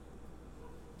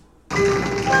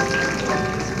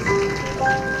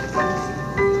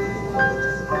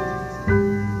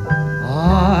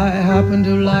happen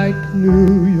to like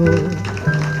New York.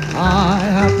 I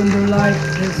happen to like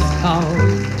this town.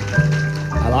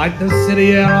 I like the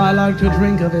city air, I like to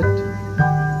drink of it.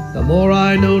 The more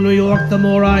I know New York, the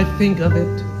more I think of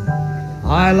it.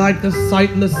 I like the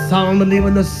sight and the sound and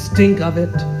even the stink of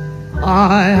it.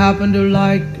 I happen to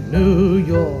like New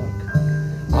York.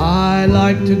 I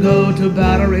like to go to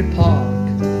Battery Park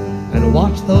and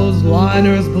watch those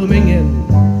liners booming in.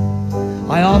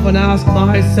 I often ask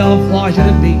myself, why should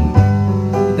it be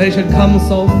they should come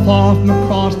so far from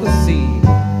across the sea?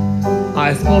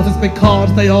 I suppose it's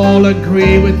because they all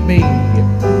agree with me.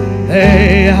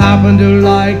 They happen to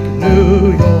like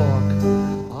New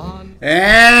York.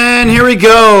 And here we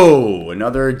go.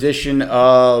 Another edition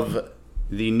of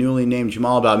the newly named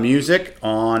Jamal About Music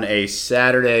on a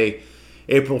Saturday,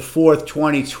 April 4th,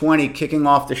 2020. Kicking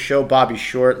off the show, Bobby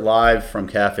Short live from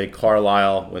Cafe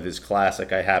Carlisle with his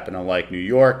classic, I Happen to Like New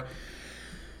York.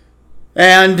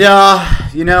 And,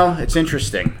 it's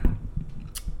interesting.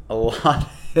 A lot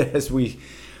as we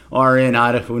are in,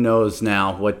 who knows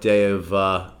now what day of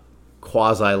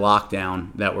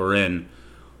quasi-lockdown that we're in.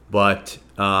 But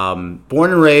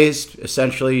born and raised,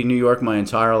 essentially, New York my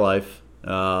entire life,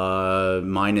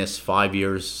 minus 5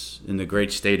 years in the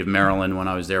great state of Maryland when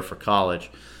I was there for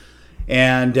college.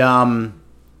 And,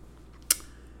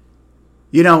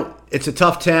 it's a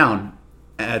tough town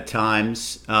at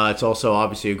times. It's also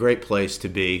obviously a great place to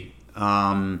be.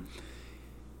 And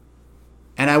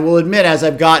I will admit, as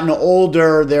I've gotten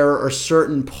older, there are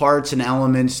certain parts and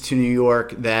elements to New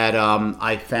York that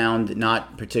I found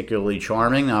not particularly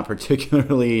charming, not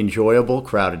particularly enjoyable.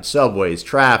 Crowded subways,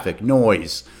 traffic,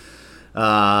 noise.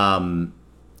 And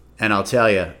I'll tell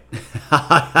you,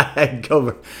 I'd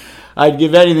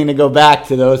give anything to go back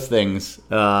to those things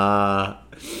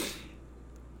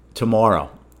tomorrow,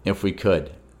 if we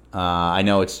could. I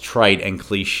know it's trite and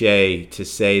cliche to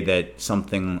say that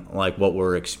something like what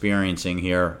we're experiencing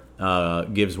here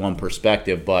gives one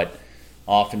perspective, but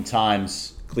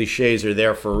oftentimes cliches are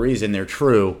there for a reason. They're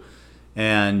true.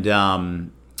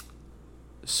 And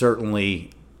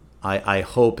certainly I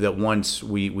hope that once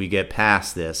we get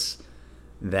past this,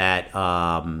 that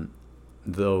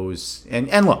those...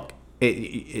 And look,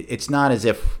 it's not as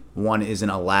if one isn't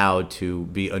allowed to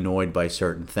be annoyed by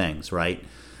certain things, right?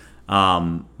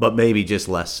 But maybe just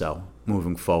less so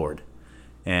moving forward,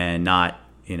 and not,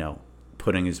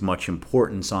 putting as much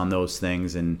importance on those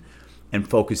things and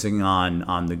focusing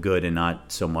on the good and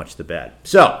not so much the bad.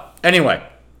 So anyway,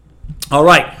 all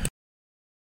right.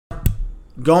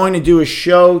 Going to do a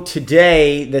show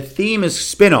today. The theme is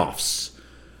spin-offs.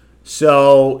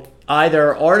 So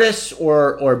either artists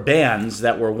or bands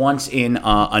that were once in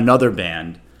another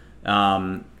band,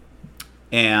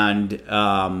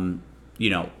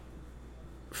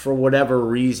 for whatever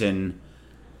reason,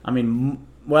 you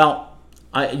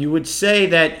would say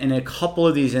that in a couple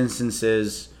of these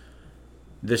instances,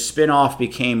 the spin-off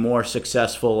became more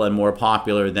successful and more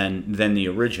popular than the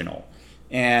original.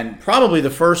 And probably the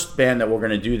first band that we're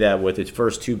going to do that with, its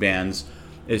first two bands,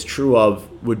 is true of,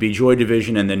 would be Joy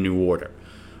Division and then New Order,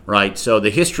 right? So the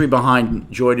history behind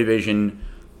Joy Division,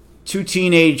 two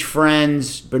teenage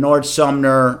friends, Bernard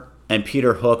Sumner and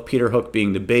Peter Hook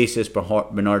being the bassist,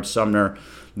 Bernard Sumner,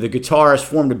 the guitarist,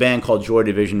 formed a band called Joy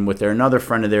Division with another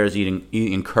friend of theirs,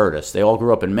 Ian Curtis. They all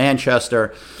grew up in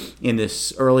Manchester in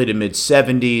this early to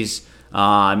mid-'70s.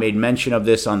 I made mention of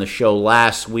this on the show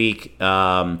last week.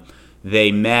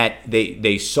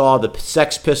 They saw the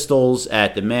Sex Pistols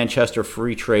at the Manchester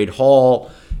Free Trade Hall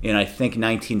in, I think,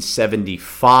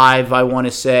 1975, I want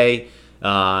to say.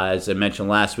 As I mentioned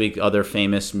last week, other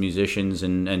famous musicians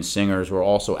and singers were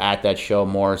also at that show.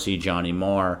 Morrissey, Johnny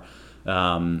Marr,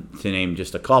 to name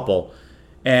just a couple.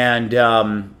 And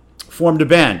formed a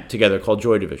band together called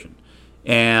Joy Division.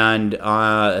 And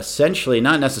essentially,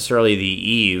 not necessarily the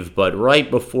eve, but right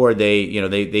before they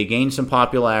gained some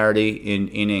popularity in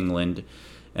England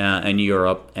and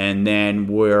Europe, and then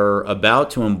were about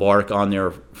to embark on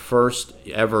their first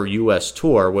ever U.S.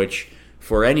 tour, which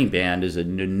for any band is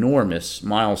an enormous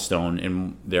milestone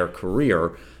in their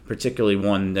career, particularly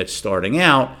one that's starting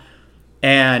out.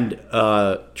 And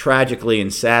tragically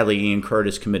and sadly, Ian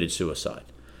Curtis committed suicide.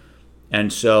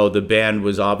 And so the band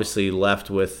was obviously left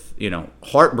with,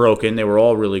 heartbroken. They were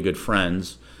all really good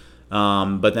friends.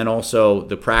 But then also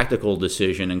the practical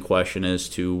decision in question as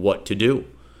to what to do.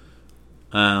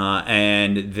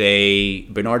 And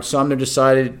Bernard Sumner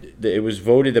decided, that it was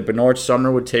voted that Bernard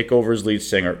Sumner would take over as lead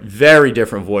singer. Very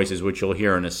different voices, which you'll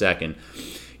hear in a second.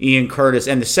 Ian Curtis,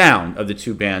 and the sound of the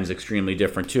two bands extremely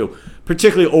different too,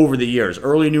 particularly over the years.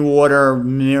 Early New Order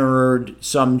mirrored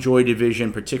some Joy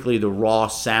Division, particularly the raw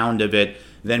sound of it.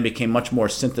 then became much more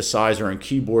synthesizer and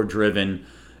keyboard driven.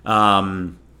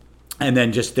 And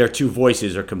then just their two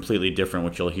voices are completely different,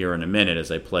 which you'll hear in a minute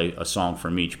as I play a song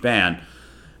from each band.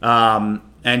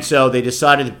 And so they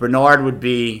decided that Bernard would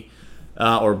be,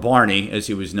 or Barney, as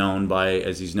he's known by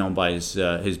his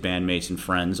bandmates and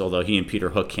friends, although he and Peter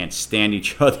Hook can't stand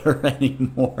each other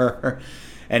anymore.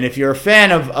 And if you're a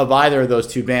fan of either of those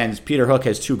two bands, Peter Hook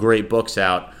has two great books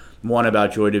out, one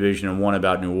about Joy Division and one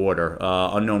about New Order.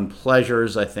 Unknown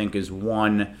Pleasures, I think, is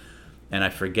one, and I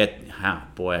forget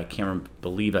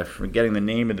believe I'm forgetting the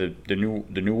name of the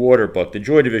New Order book. The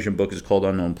Joy Division book is called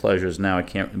Unknown Pleasures now,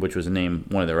 which was one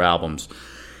of their albums.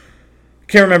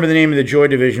 Can't remember the name of the Joy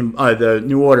Division, the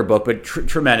New Order book, but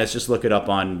tremendous. Just look it up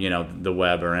on the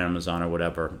web or Amazon or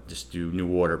whatever. Just do New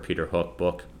Order Peter Hook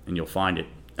book, and you'll find it.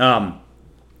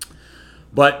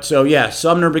 But so yeah,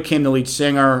 Sumner became the lead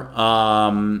singer.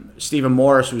 Stephen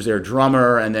Morris was their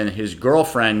drummer, and then his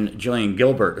girlfriend Jillian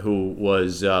Gilbert, who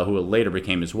later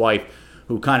became his wife,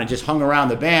 who kind of just hung around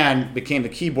the band, became the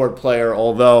keyboard player.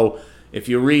 Although if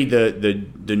you read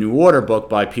the New Order book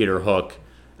by Peter Hook,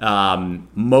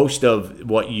 most of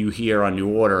what you hear on New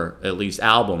Order, at least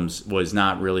albums, was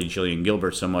not really Jillian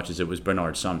Gilbert so much as it was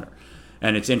Bernard Sumner.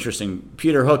 And it's interesting,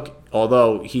 Peter Hook,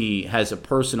 although he has a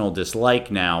personal dislike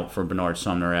now for Bernard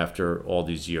Sumner after all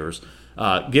these years,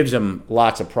 gives him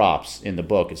lots of props in the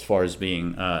book as far as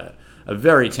being a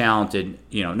very talented,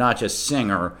 not just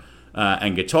singer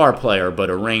and guitar player,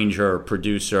 but arranger,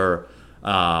 producer.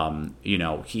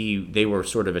 They were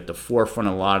sort of at the forefront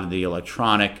of a lot of the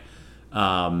electronic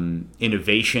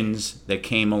innovations that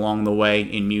came along the way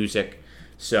in music.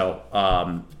 So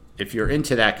if you're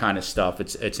into that kind of stuff,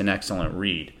 it's an excellent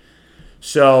read.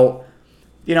 So,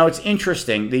 it's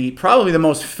interesting. Probably the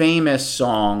most famous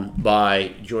song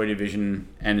by Joy Division,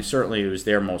 and certainly it was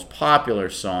their most popular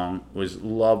song, was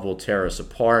 "Love Will Tear Us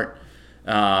Apart,"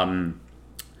 and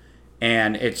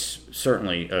it's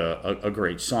certainly a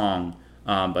great song.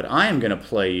 But I am going to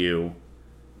play you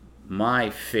my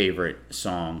favorite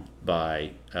song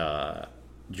by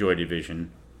Joy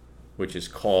Division, which is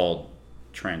called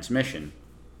 "Transmission."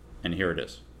 And here it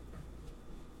is.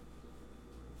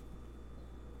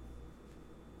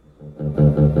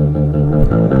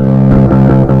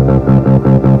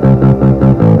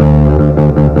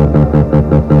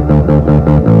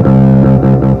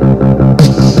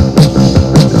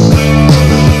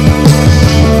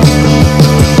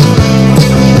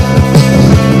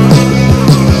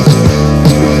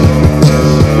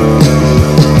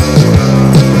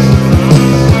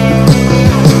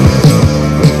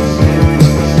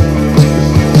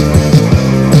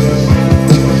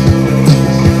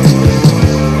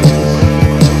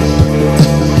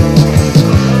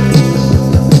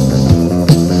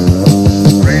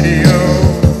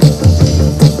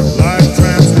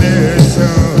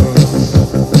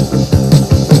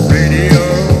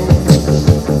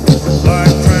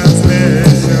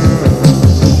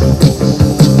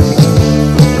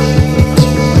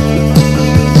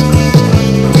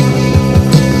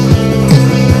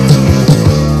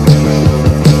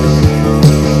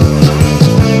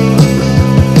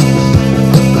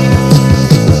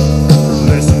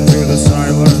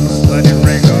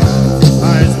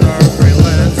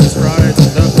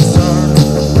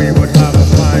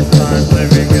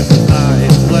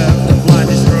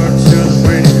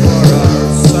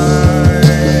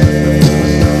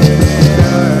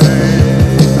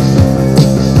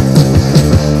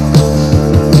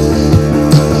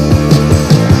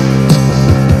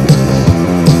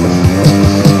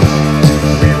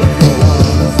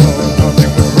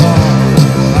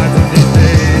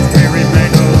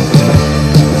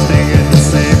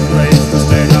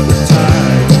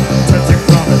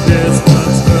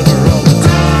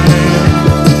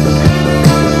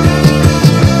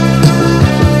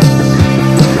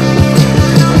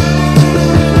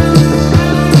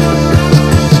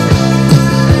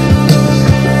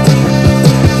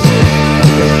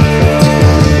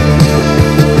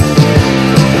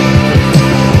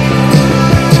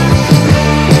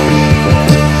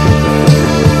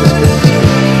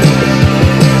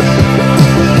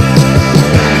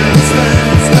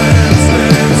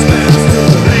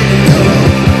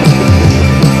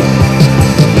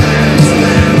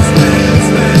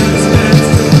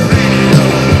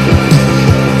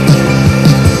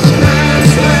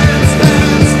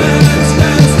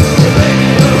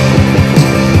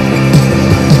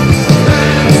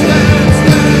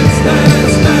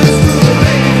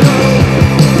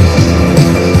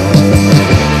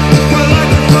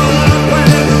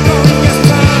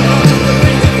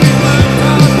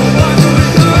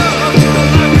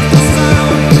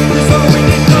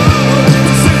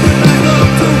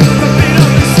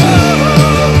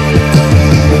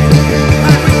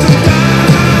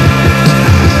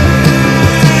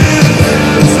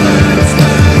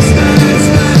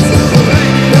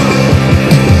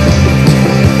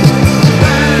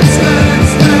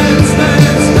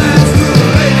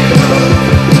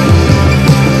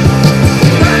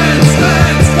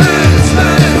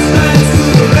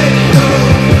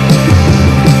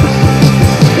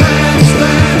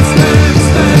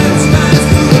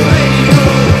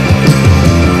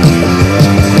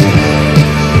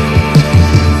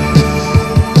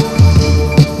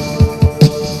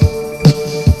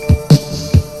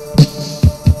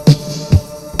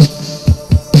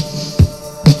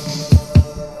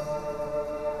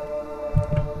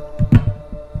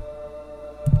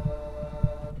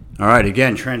 right,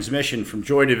 again, transmission from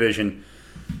Joy Division.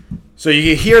 So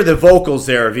you hear the vocals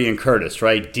there of Ian Curtis,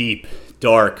 right? Deep,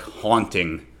 dark,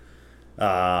 haunting.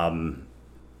 And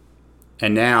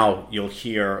now you'll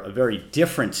hear a very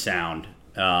different sound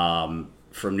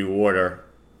from New Order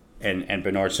and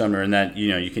Bernard Sumner. And that,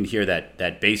 you can hear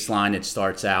that bass line that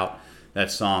starts out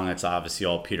that song. That's obviously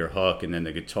all Peter Hook, and then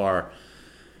the guitar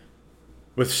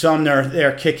with Sumner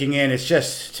there kicking in. It's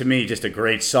just, to me, just a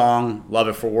great song. Love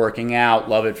it for working out.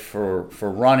 Love it for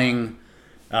running.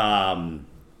 And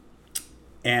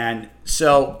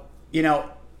so,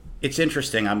 it's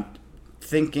interesting. I'm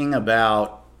thinking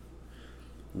about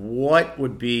what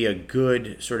would be a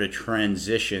good sort of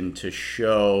transition to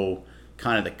show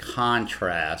kind of the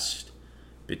contrast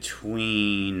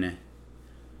between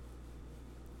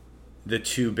the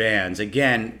two bands.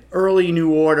 Again, early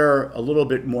New Order, a little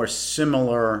bit more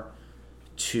similar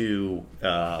to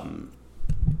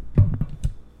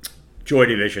Joy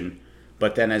Division,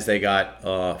 but then as they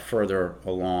got further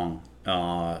along,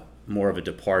 more of a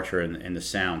departure in the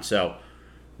sound. So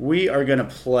we are going to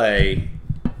play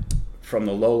from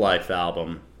the Low Life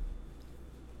album,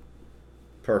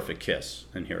 Perfect Kiss,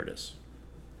 and here it is.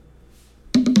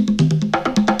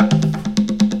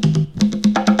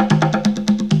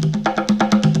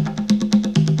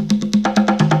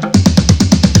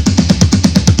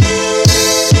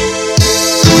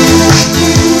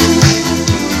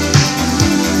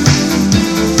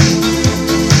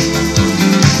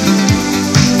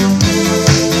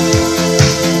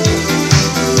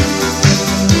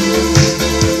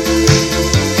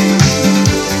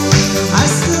 I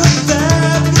stood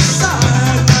there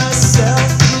beside myself.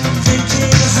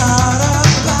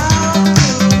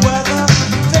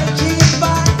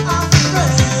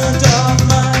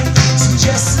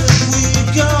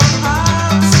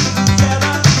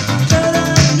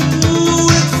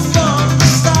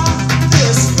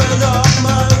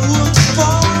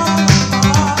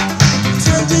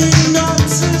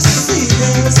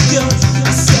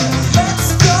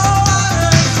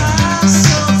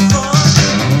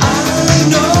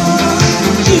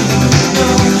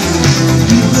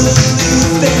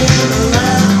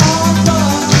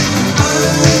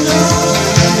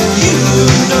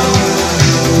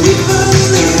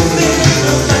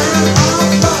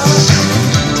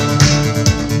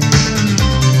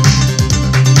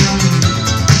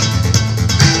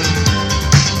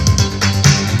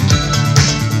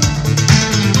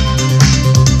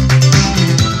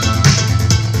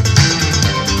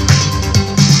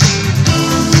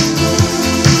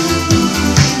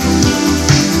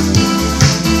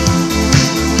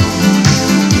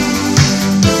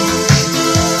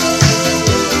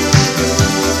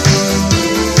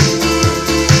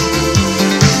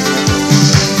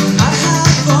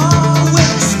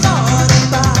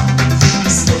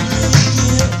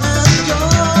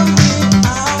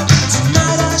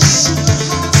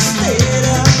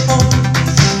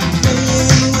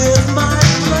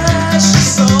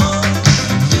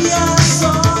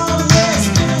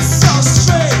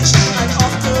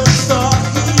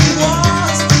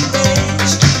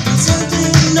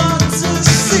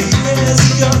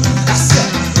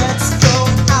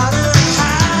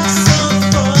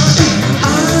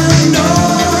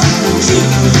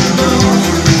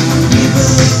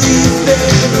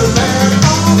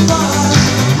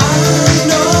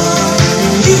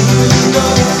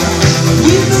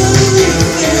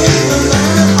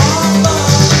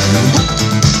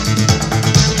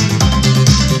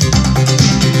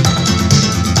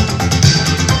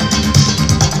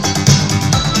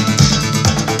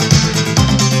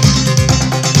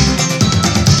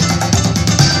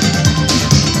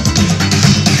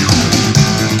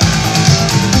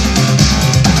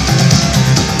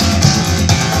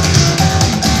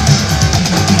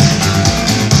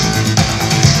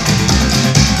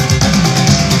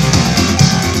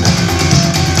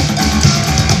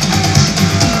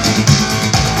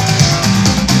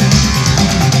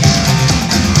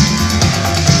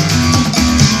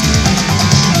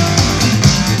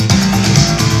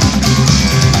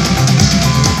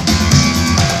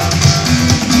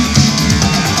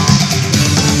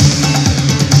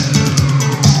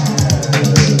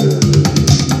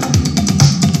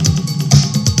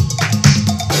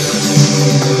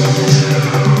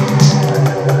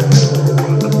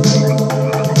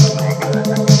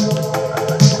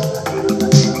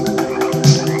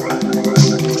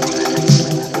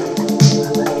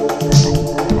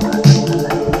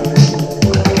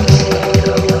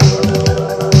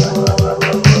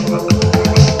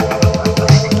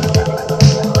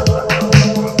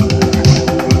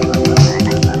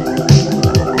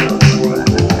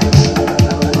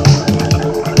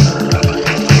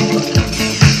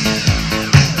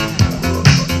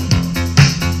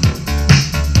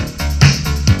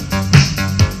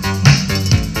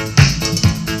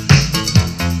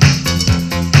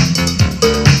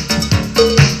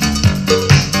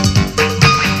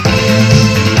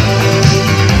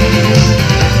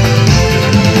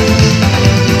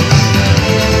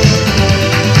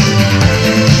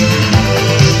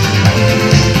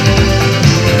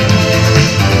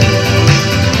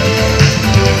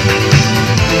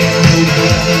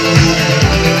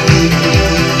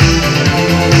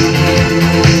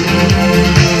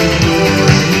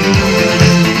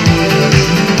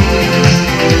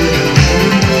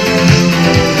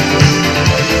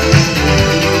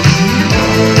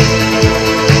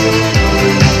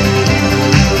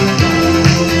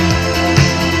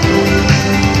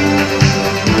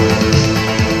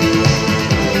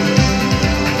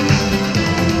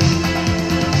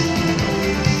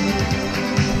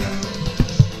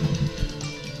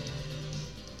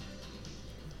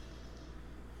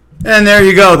 And there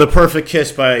you go, The Perfect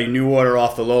Kiss by New Order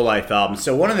off the Lowlife album.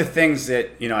 So one of the things that,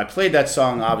 I played that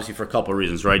song obviously for a couple of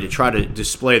reasons, right? To try to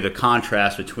display the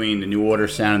contrast between the New Order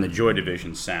sound and the Joy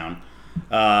Division sound.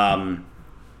 And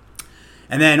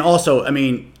then also,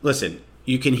 listen,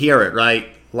 you can hear it, right?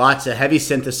 Lots of heavy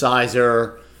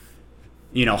synthesizer,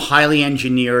 highly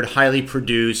engineered, highly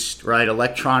produced, right?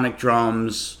 Electronic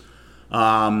drums.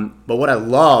 But what I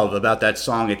love about that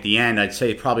song at the end, I'd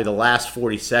say probably the last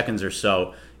 40 seconds or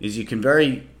so, is you can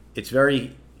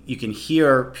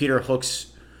hear Peter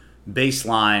Hook's bass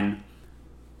line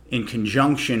in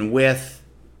conjunction with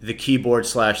the keyboard /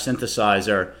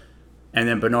 synthesizer, and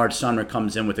then Bernard Sumner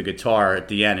comes in with the guitar at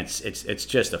the end. It's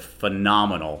just a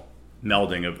phenomenal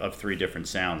melding of three different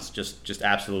sounds. Just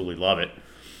absolutely love it.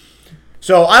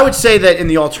 So I would say that in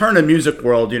the alternative music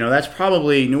world, that's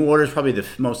probably, New Order is probably the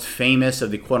most famous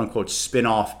of the quote-unquote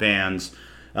spin-off bands.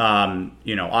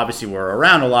 Obviously we're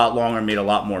around a lot longer, made a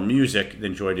lot more music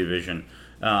than Joy Division.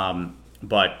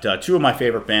 But two of my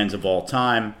favorite bands of all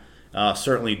time,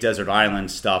 certainly Desert Island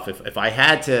stuff. If I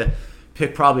had to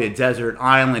pick probably a Desert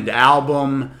Island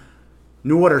album,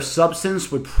 New Order Substance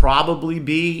would probably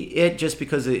be it, just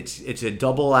because it's a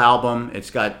double album.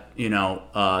 It's got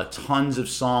tons of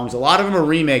songs. A lot of them are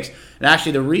remakes. And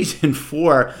actually, the reason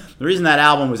that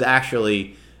album was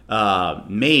actually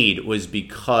made was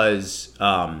because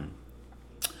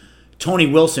Tony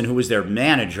Wilson, who was their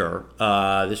manager,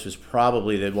 this was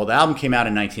probably the album came out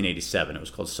in 1987. It was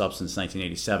called Substance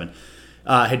 1987.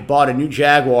 Had bought a new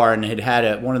Jaguar and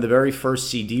had one of the very first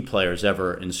CD players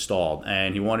ever installed,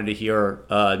 and he wanted to hear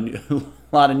a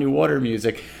lot of New Order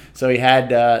music, so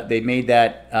they made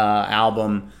that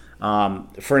album.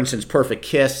 For instance, "Perfect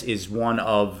Kiss" is one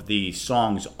of the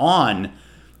songs on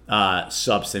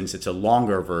Substance. It's a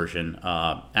longer version,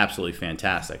 absolutely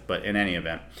fantastic. But in any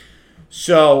event,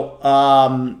 so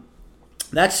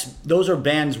those are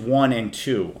bands 1 and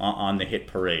 2 on the hit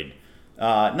parade.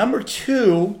 Number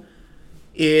 2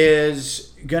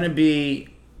 is going to be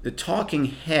the Talking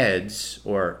Heads,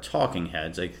 I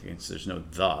guess there's no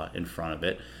 "the" in front of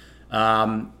it,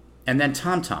 and then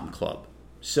Tom Tom Club.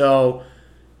 So,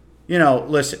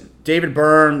 listen, David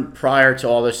Byrne, prior to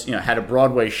all this, had a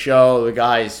Broadway show. The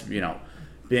guy's,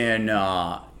 been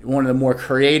one of the more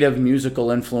creative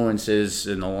musical influences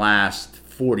in the last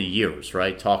 40 years,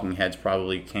 right? Talking Heads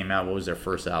probably came out, what was their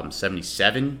first album,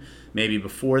 77? Maybe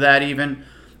before that even.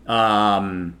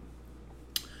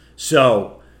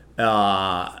 So,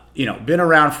 been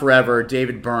around forever.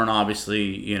 David Byrne,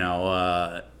 obviously,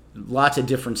 lots of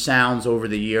different sounds over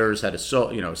the years.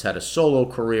 Has had a solo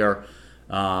career.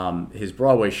 His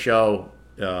Broadway show,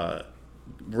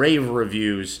 rave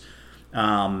reviews.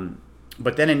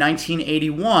 But then in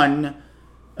 1981,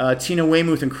 Tina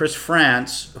Weymouth and Chris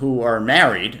France, who are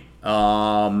married,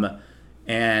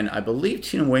 and I believe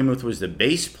Tina Weymouth was the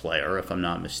bass player, if I'm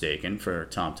not mistaken, for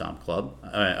Tom Tom Club.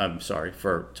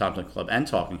 For Tom Tom Club and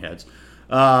Talking Heads.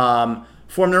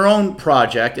 Formed their own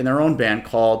project and their own band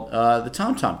called the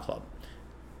Tom Tom Club.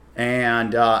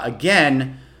 And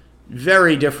again,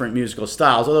 very different musical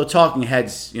styles. Although Talking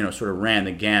Heads, sort of ran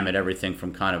the gamut, everything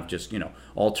from kind of just,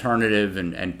 alternative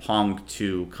and punk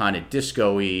to kind of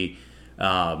disco-y,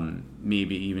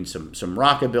 maybe even some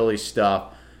rockabilly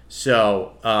stuff.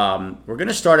 So we're going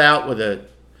to start out with a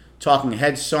Talking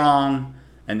Heads song,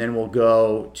 and then we'll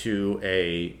go to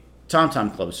a Tom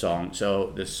Tom Club song.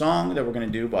 So the song that we're going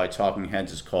to do by Talking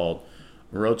Heads is called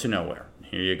 "Road to Nowhere."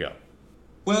 Here you go.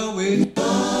 Well, we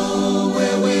know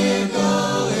where we're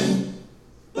going,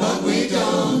 but we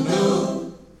don't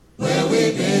know where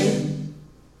we've been.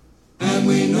 And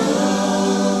we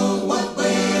know what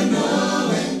we're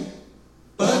knowing,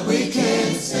 but we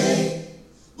can't say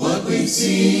what we've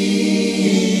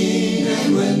seen.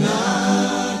 And we're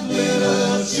not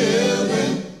little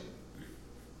children,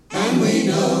 and we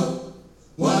know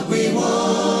what we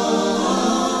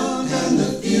want, and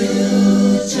the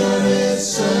future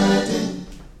is certain.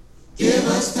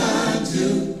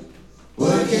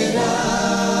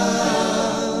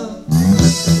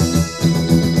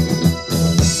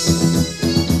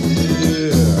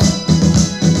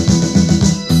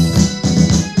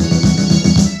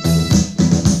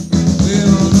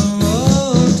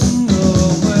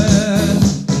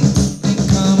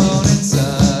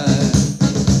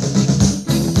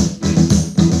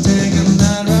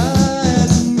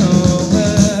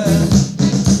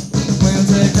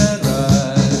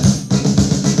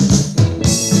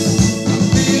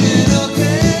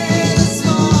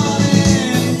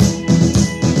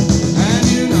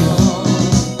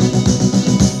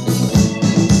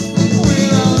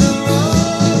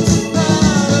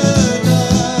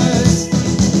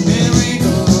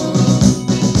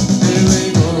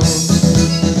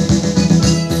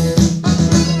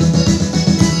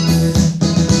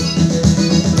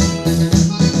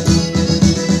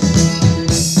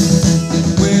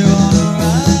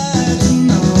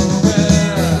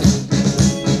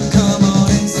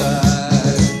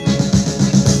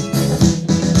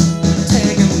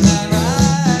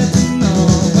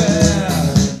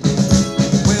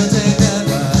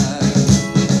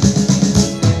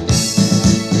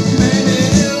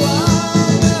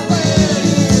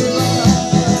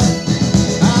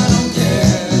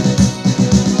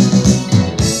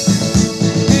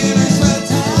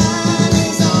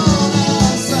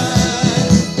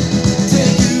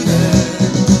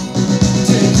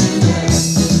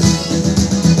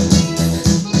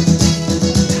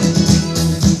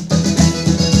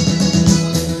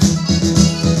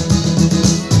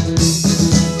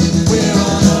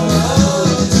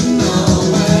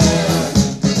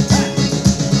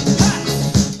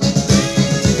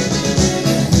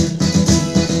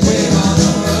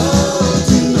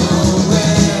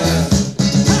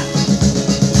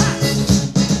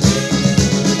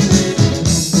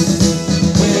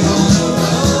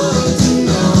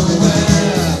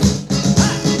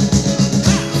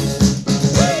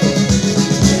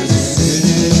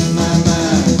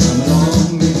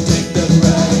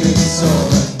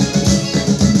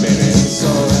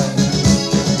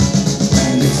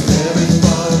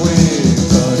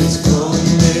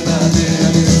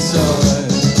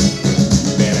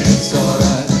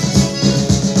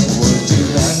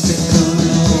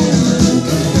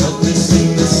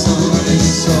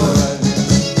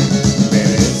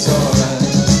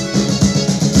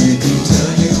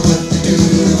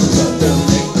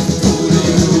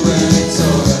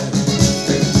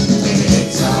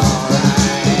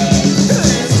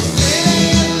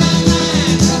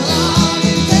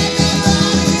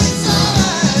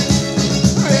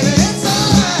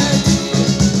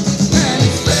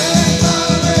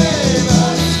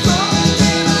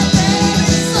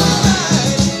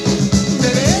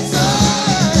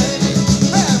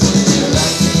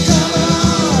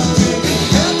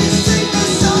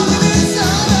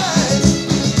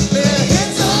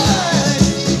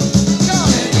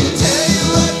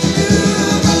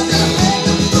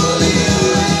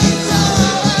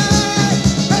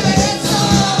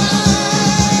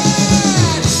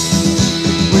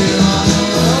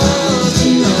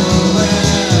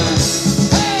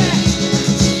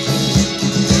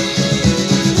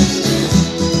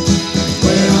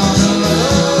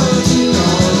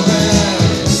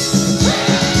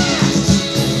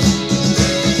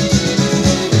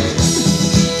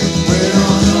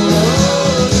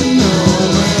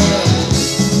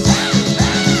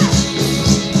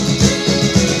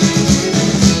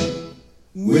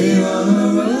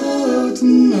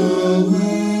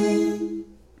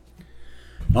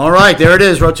 All right, there it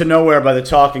is, Road to Nowhere by the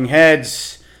Talking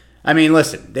Heads. I mean,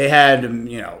 listen, they had, a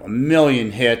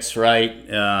million hits, right?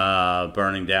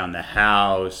 Burning Down the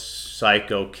House,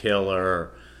 Psycho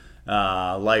Killer,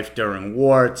 Life During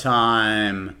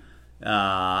Wartime.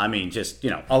 Just,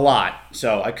 a lot.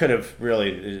 So I could have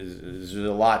really, there's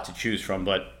a lot to choose from,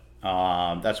 but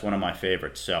that's one of my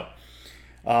favorites. So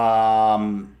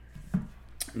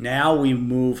now we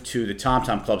move to the Tom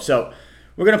Tom Club. So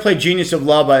we're going to play Genius of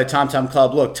Love by the Tom Tom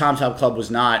Club. Look, Tom Tom Club was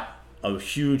not a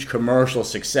huge commercial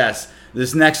success.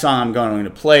 This next song I'm going to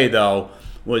play, though,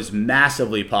 was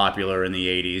massively popular in the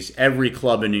 80s. Every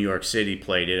club in New York City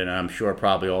played it, and I'm sure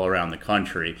probably all around the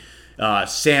country.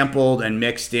 Sampled and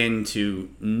mixed into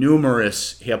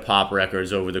numerous hip-hop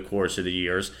records over the course of the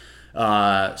years.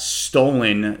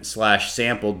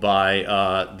 Stolen/sampled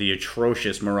by the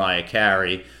atrocious Mariah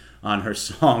Carey on her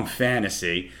song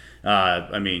Fantasy.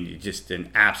 Just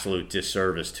an absolute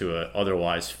disservice to an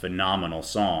otherwise phenomenal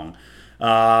song.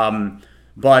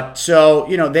 But so,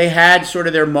 they had sort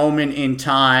of their moment in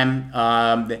time.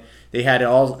 They had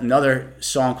another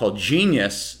song called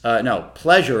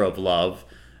Pleasure of Love.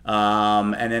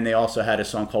 And then they also had a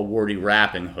song called Wordy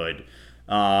Rapping Hood.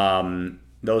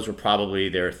 Those were probably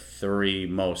their three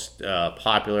most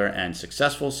popular and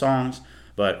successful songs.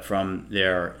 But from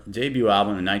their debut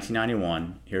album in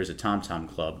 1991, here's a Tom Tom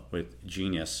Club with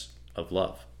Genius of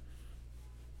Love.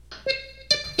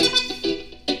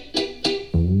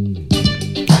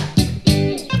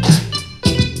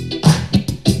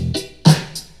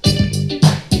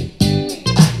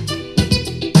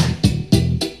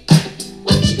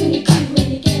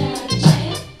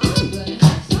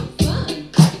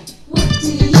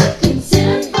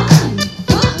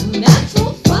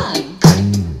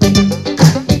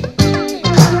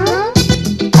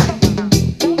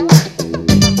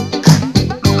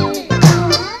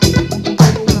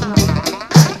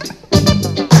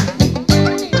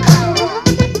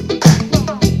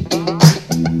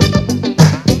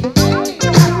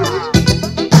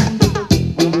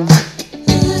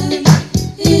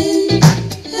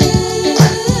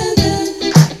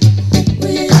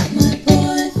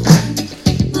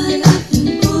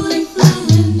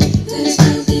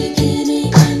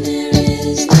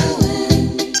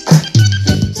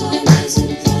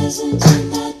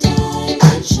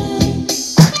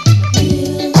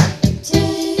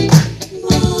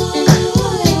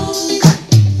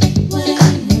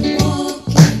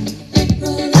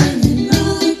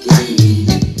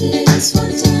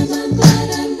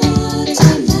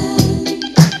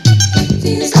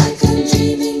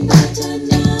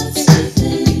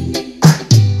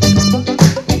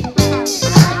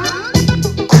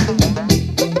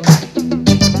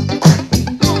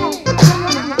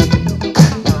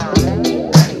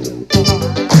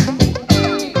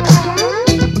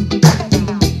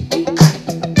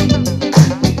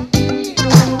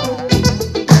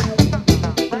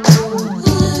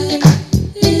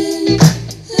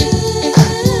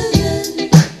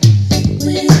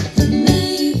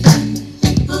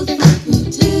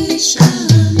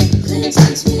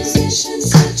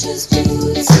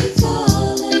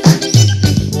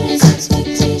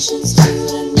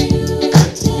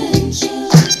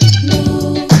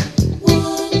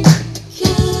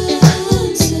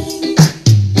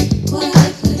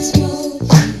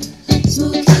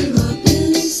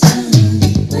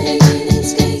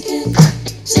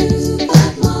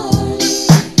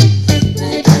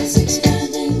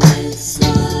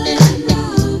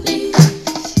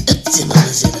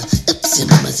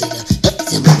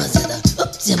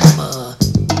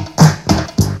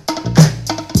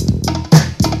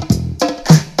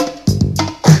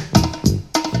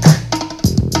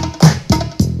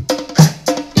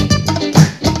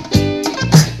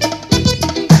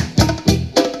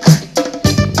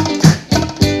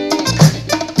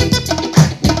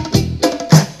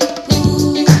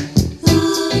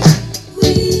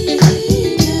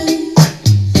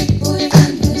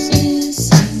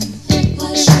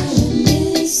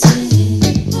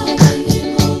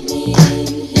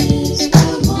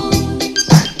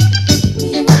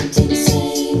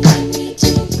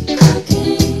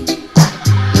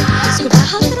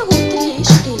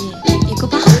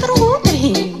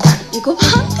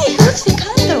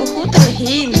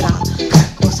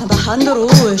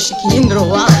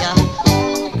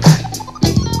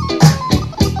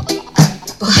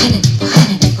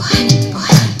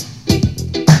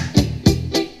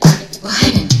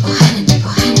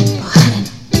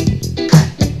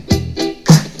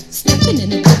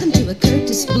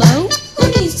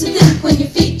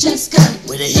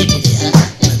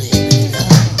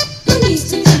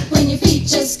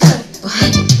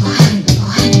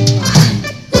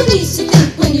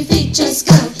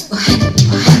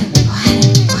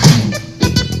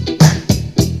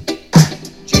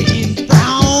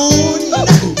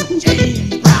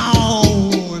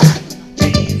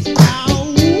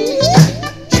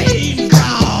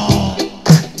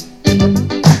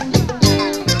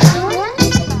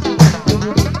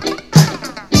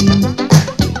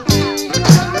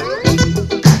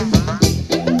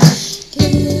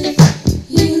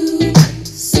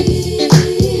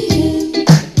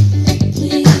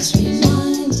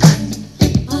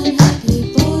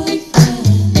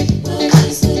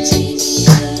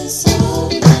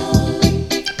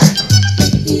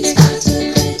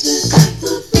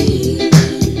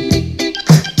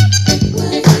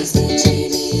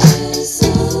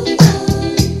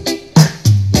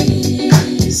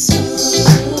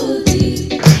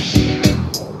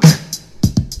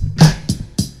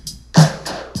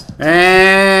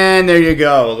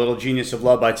 Go, A Little Genius of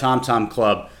Love by Tom Tom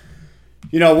Club.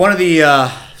 You know, one of the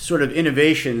sort of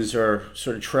innovations or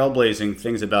sort of trailblazing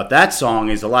things about that song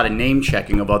is a lot of name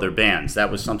checking of other bands. That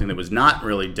was something that was not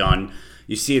really done.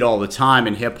 You see it all the time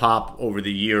in hip hop over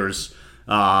the years.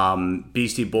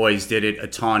 Beastie Boys did it a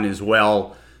ton as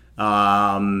well,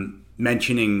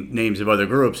 mentioning names of other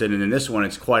groups. And in this one,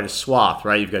 it's quite a swath,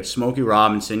 right? You've got Smokey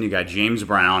Robinson, you've got James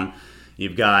Brown,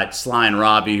 you've got Sly and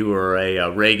Robbie, who are a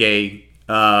reggae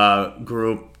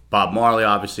group. Bob Marley,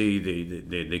 obviously,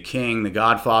 the king, the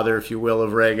godfather, if you will,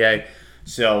 of reggae.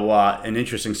 So an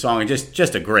interesting song and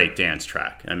just a great dance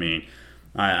track. I mean,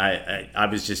 I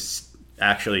was just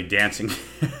actually dancing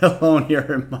alone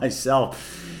here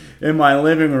myself in my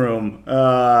living room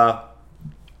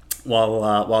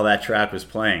while that track was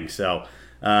playing. So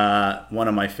one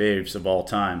of my faves of all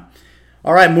time.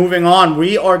 All right, moving on.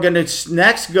 We are going to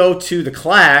next go to The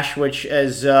Clash, which,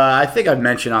 as I think I've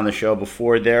mentioned on the show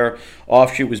before, their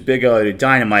offshoot was Big O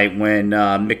Dynamite when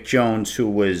Mick Jones, who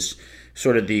was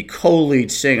sort of the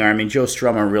co-lead singer, I mean, Joe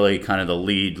Strummer really kind of the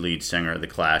lead singer of The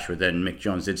Clash, but then Mick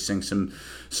Jones did sing some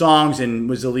songs and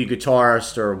was the lead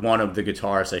guitarist, or one of the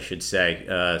guitarists, I should say,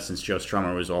 since Joe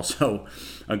Strummer was also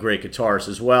a great guitarist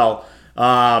as well.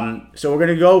 So we're going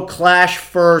to go Clash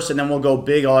first, and then we'll go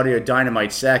Big Audio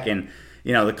Dynamite second.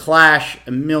 You know, The Clash,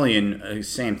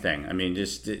 same thing. I mean,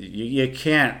 just you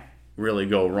can't really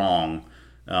go wrong.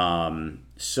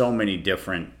 So many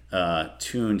different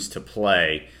tunes to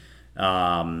play.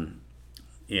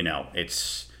 You know,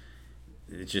 it's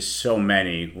just so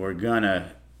many. We're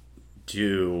gonna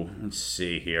do. Let's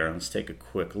see here. Let's take a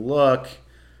quick look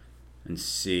and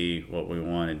see what we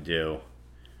want to do.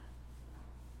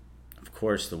 Of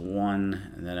course, the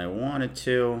one that I wanted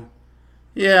to.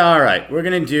 Yeah, all right. We're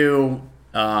going to do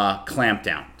Clamp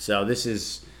Down. So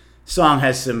this song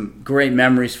has some great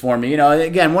memories for me. You know,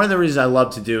 again, one of the reasons I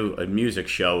love to do a music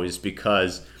show is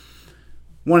because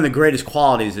one of the greatest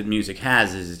qualities that music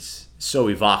has is it's so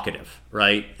evocative,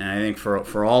 right? And I think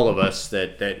for all of us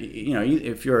that you know,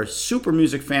 if you're a super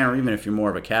music fan or even if you're more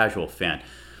of a casual fan,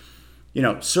 you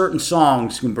know, certain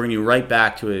songs can bring you right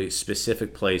back to a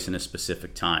specific place in a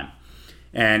specific time.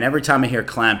 And every time I hear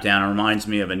Clamp Down, it reminds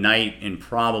me of a night in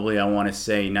probably, I want to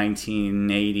say,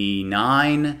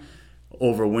 1989,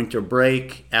 over winter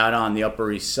break, out on the Upper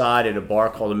East Side at a bar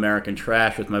called American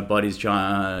Trash with my buddies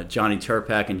Johnny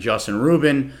Turpak and Justin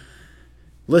Rubin.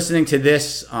 Listening to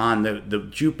this on the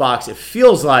jukebox, it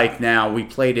feels like now we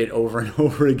played it over and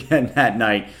over again that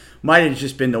night. Might have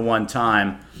just been the one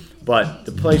time, but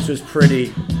the place was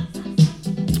pretty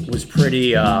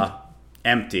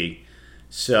empty.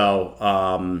 So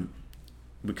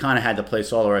we kind of had the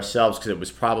place all to ourselves because it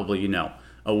was probably, you know,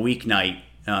 a weeknight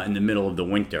in the middle of the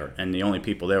winter, and the only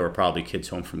people there were probably kids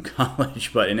home from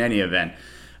college. But in any event,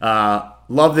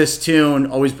 love this tune.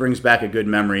 Always brings back a good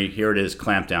memory. Here it is,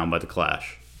 Clamp Down by The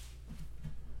Clash.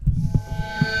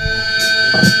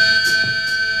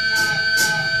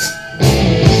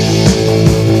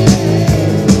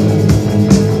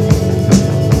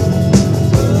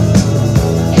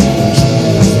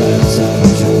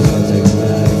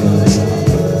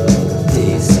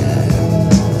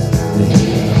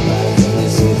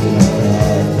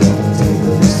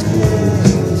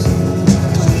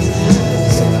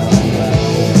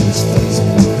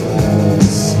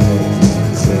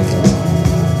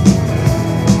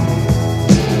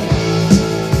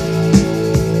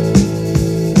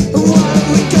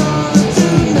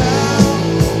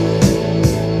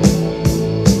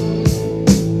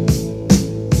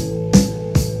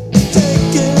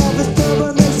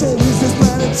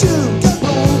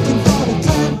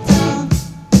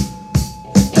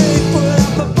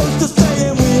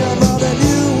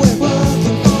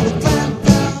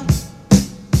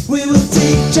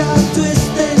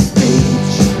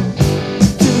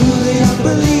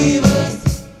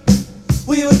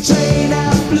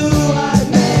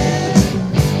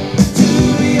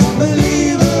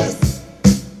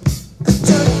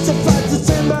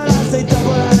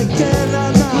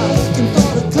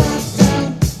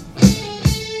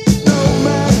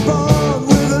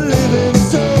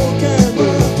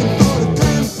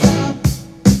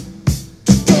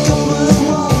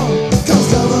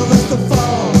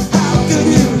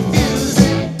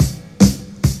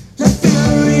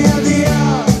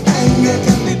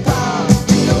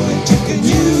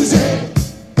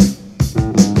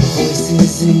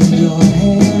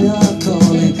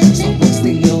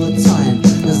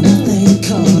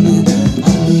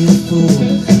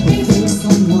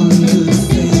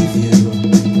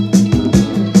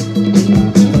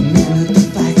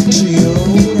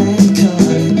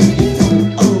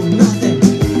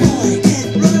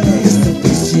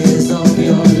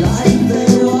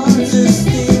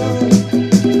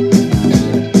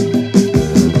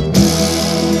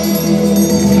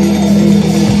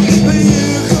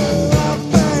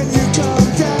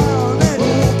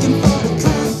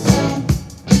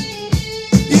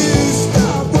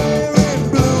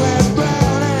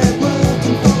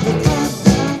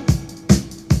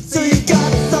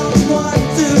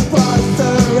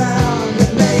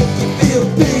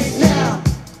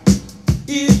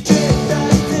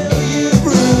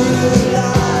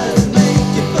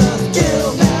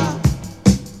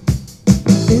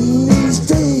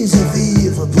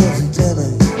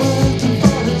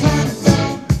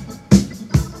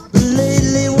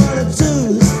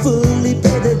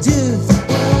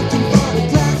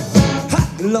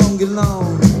 get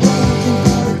long.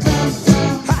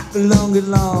 Hop along, get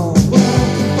long.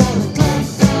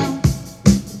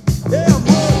 Yeah, I'm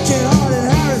working hard in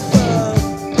Harrisburg.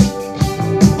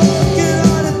 Working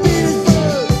hard in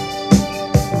Petersburg.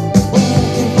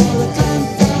 Working for the clam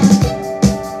town.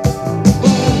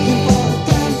 Working for the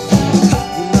clam town.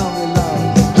 Hop along, get long.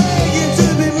 Begging to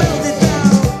be melted down.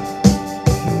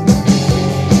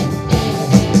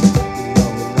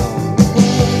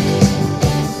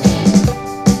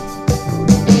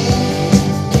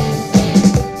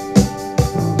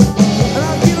 And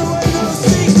I'll give away no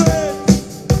secrets.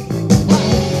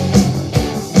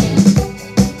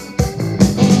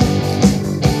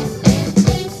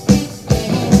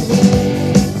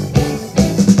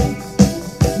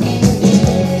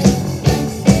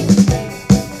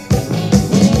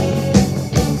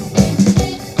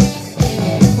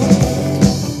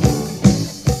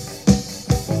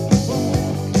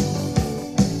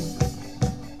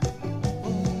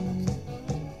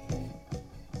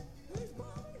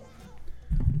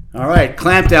 All right,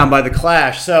 Clampdown by The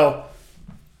Clash. So,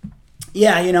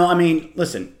 yeah, I mean,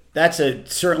 listen, that's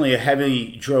certainly a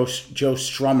heavy Joe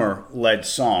Strummer-led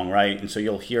song, right? And so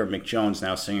you'll hear Mick Jones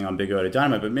now singing on Big O to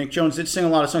Dynamite. But Mick Jones did sing a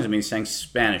lot of songs. I mean, he sang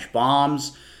Spanish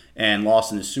Bombs and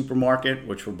Lost in the Supermarket,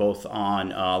 which were both on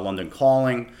London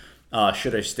Calling.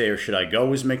 Should I Stay or Should I Go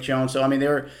was Mick Jones. So, I mean, they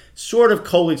were sort of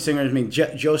co-lead singers. I mean,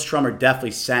 Joe Strummer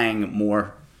definitely sang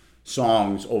more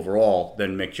songs overall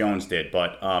than Mick Jones did,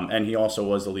 but and he also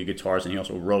was the lead guitarist, and he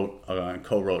also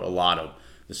co-wrote a lot of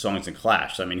the songs in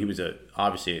Clash. So I mean, he was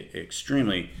obviously an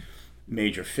extremely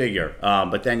major figure.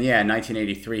 But then, yeah, in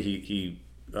 1983, he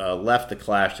left the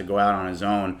Clash to go out on his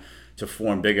own to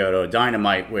form Big O to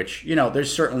Dynamite, which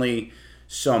there's certainly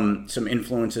some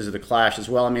influences of the Clash as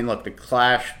well. I mean, look, the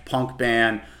Clash punk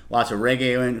band, lots of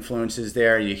reggae influences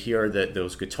there. You hear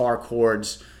those guitar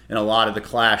chords in a lot of the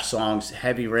Clash songs,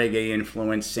 heavy reggae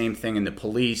influence. Same thing in the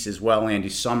Police as well. Andy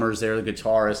Summers there, the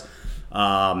guitarist.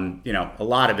 A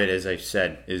lot of it, as I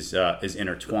said, is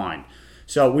intertwined.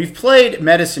 So we've played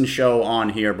Medicine Show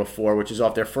on here before, which is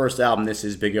off their first album. This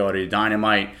is Big O to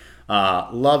Dynamite.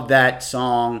 Love that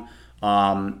song,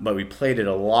 but we played it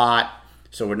a lot,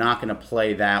 so we're not going to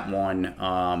play that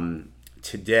one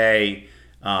today.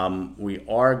 We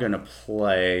are going to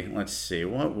play, let's see,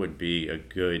 what would be a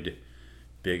good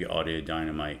Big Audio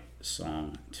Dynamite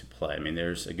song to play? I mean,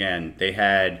 they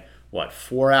had,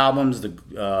 4 albums?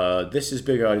 This is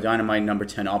Big Audio Dynamite, Number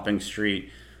 10 Upping Street,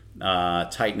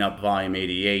 Tighten Up Volume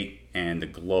 88, and The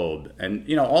Globe.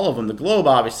 And, all of them. The Globe,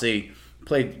 obviously,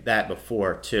 played that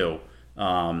before, too.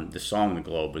 The song The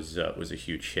Globe was a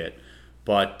huge hit.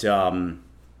 But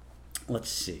let's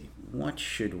see. What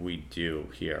should we do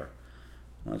here?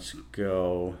 Let's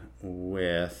go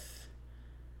with...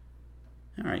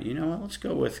 All right, you know what? Let's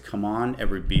go with Come On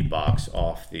Every Beatbox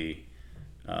off the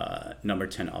Number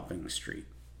 10 Upping Street.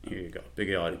 Here you go.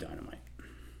 Big Audio Dynamite.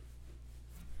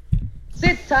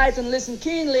 Sit tight and listen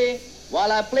keenly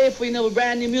while I play for you a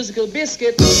brand new musical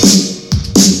biscuit. I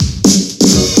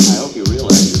hope you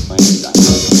realize you're playing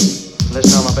dynamite.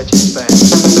 Listen, I bet you it's bad.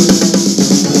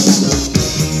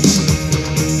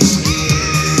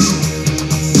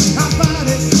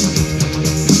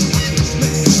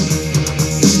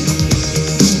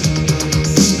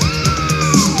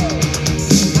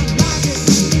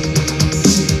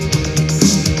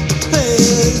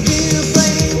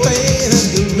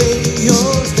 Radio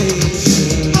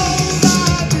station. Oh,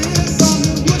 life is on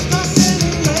the Woodstock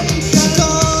generation.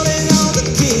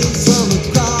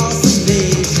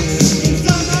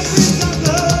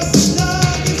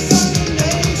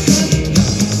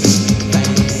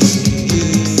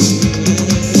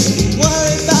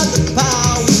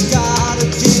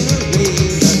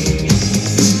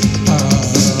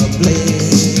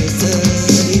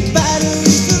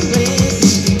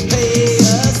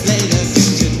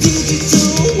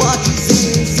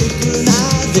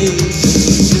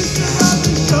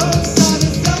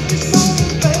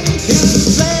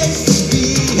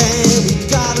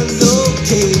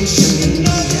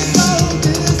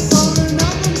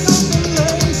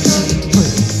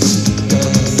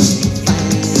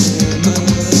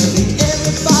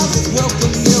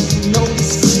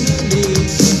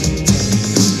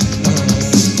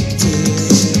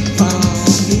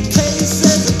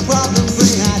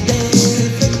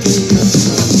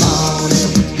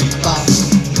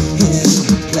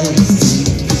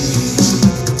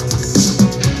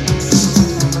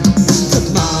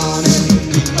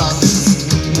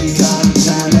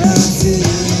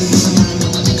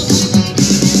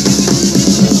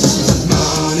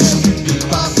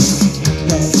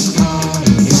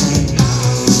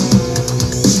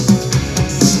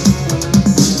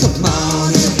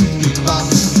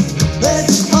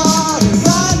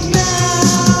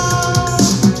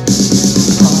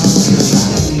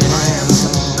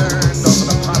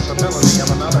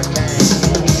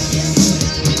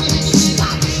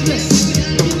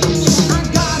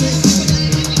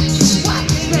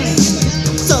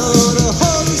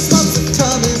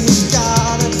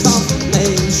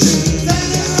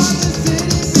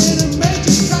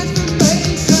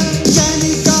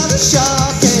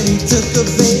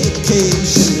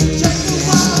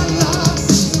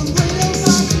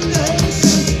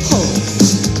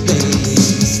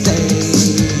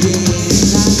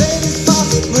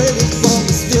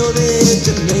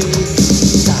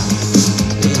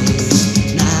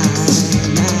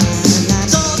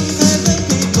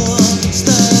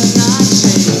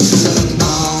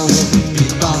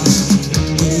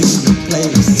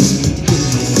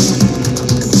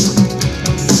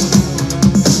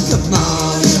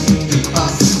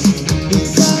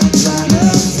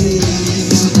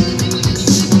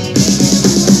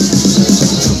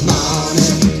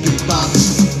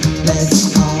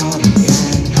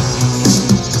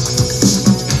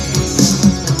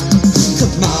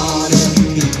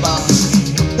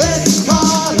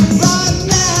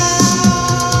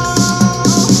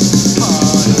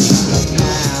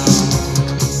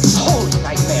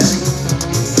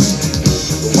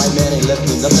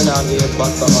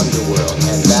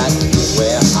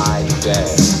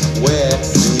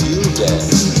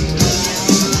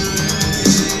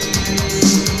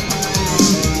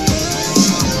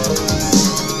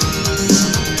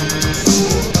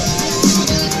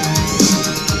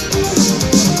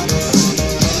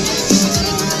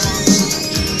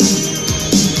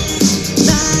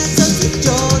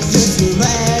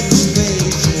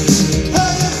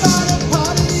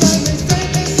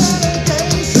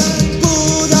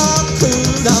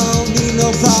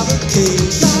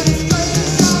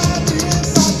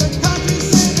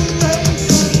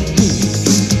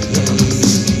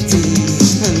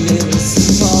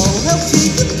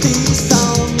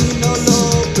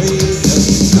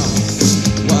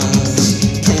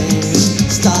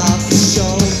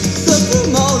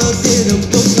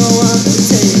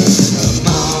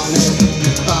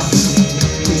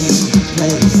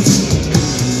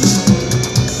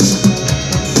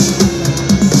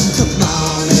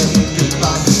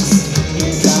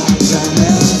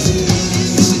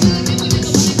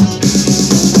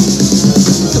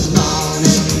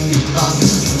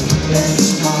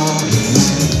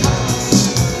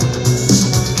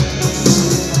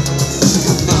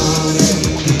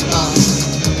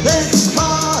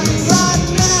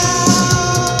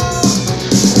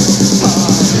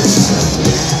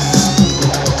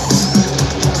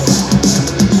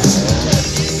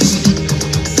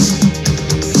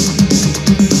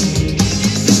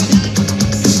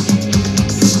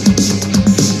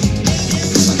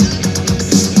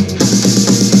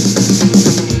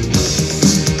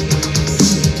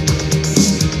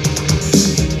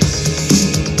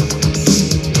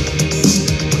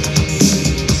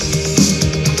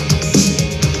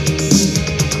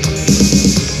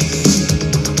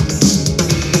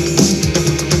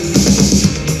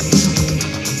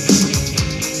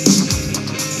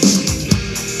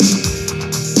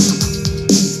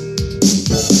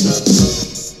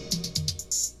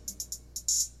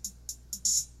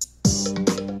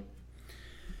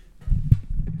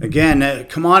 Again,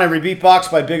 Come On Every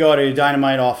Beatbox by Big Audio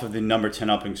Dynamite off of the number 10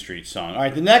 Upping Street song. All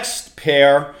right, the next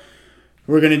pair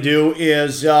we're going to do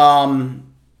is The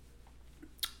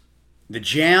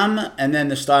Jam and then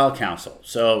the Style Council.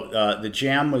 So The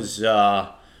Jam was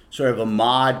sort of a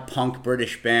mod punk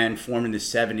British band formed in the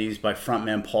 70s by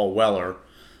frontman Paul Weller.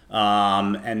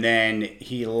 And then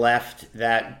he left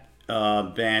that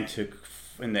band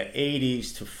in the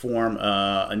 80s to form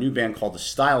a new band called the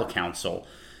Style Council.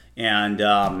 And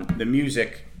the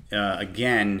music,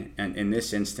 again, and in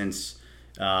this instance,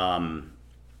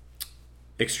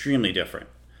 extremely different.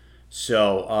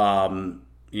 So,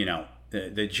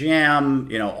 the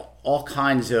Jam, all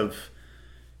kinds of,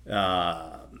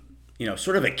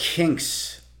 sort of a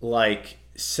Kinks-like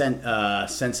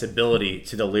sensibility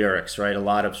to the lyrics, right? A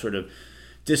lot of sort of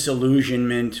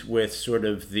disillusionment with sort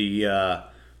of the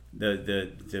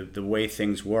way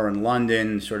things were in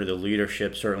London, sort of the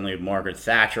leadership, certainly of Margaret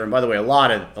Thatcher. And by the way, a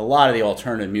lot of the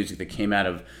alternative music that came out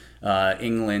of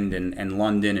England and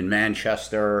London and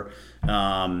Manchester in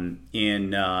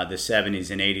the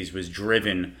 70s and 80s was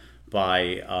driven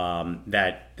by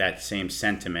that same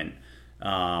sentiment.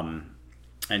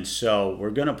 And so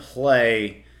we're going to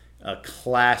play a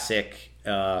classic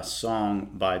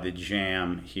song by The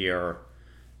Jam here,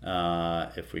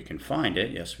 if we can find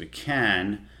it. Yes, we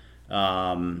can.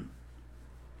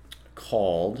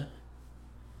 Called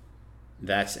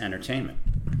That's Entertainment.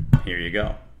 Here you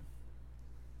go.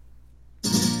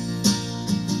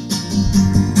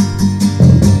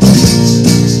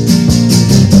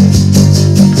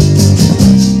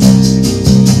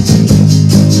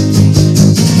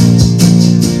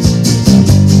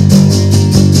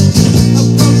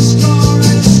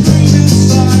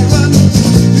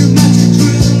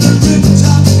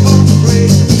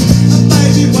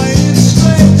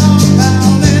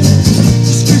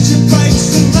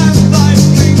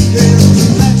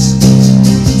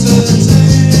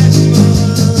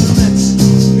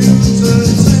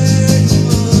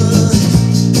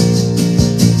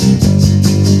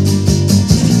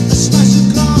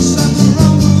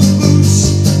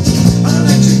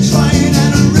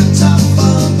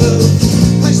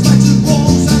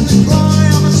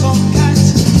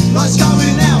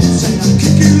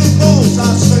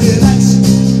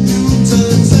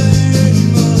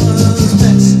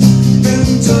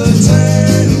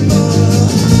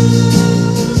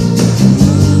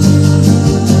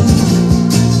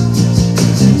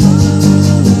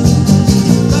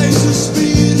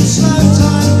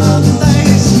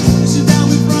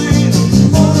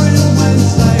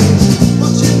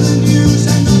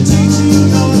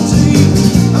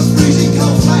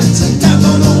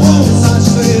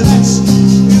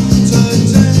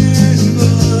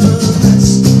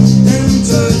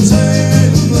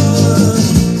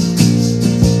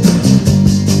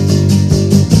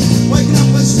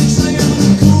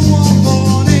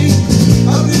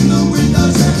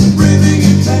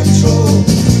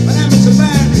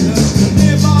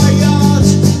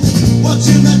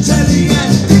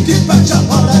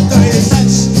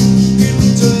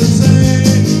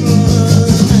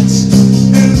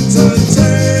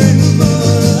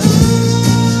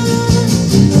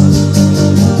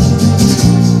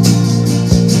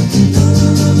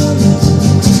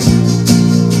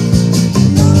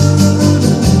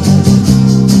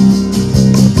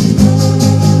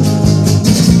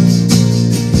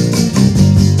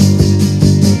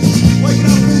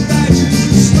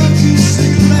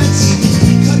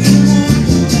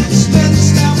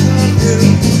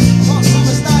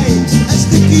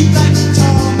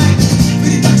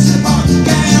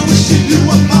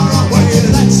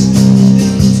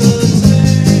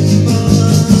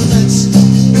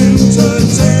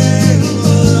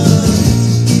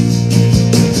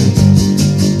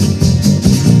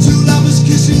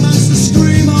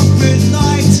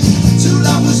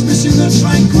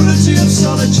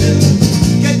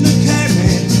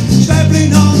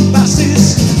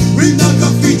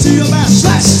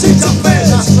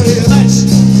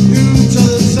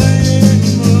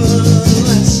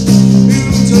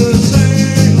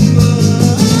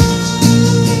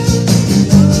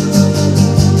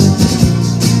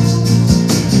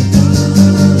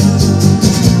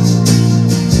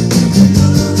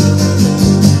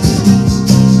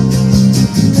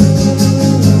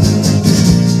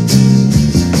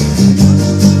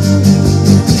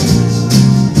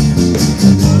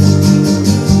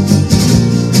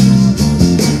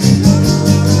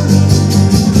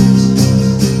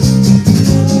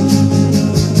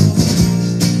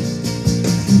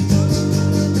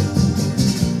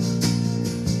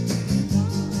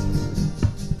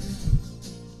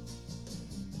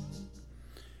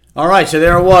 All right, so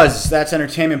there it was. That's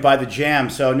Entertainment by the Jam.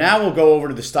 So now we'll go over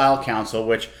to the Style Council,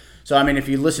 which, so I mean, if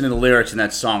you listen to the lyrics in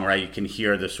that song, right, you can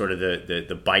hear the sort of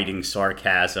the biting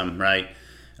sarcasm, right,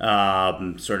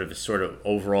 sort of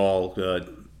overall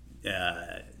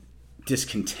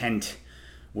discontent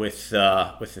with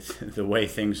the way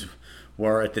things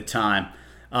were at the time.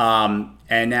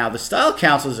 And now the Style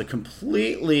Council is a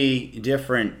completely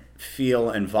different feel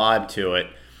and vibe to it.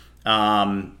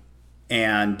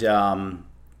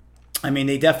 I mean,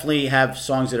 they definitely have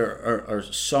songs that are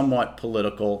somewhat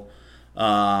political.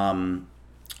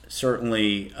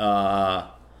 Certainly,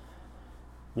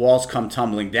 Walls Come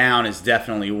Tumbling Down is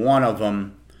definitely one of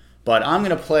them. But I'm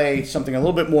going to play something a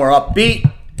little bit more upbeat.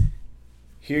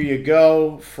 Here you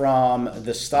go from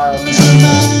the Style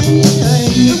Council.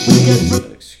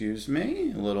 Excuse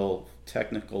me, a little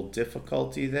technical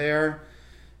difficulty there.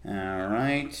 All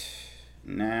right.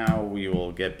 Now we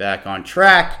will get back on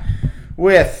track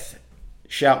with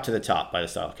Shout to the Top by the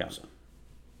Style Council.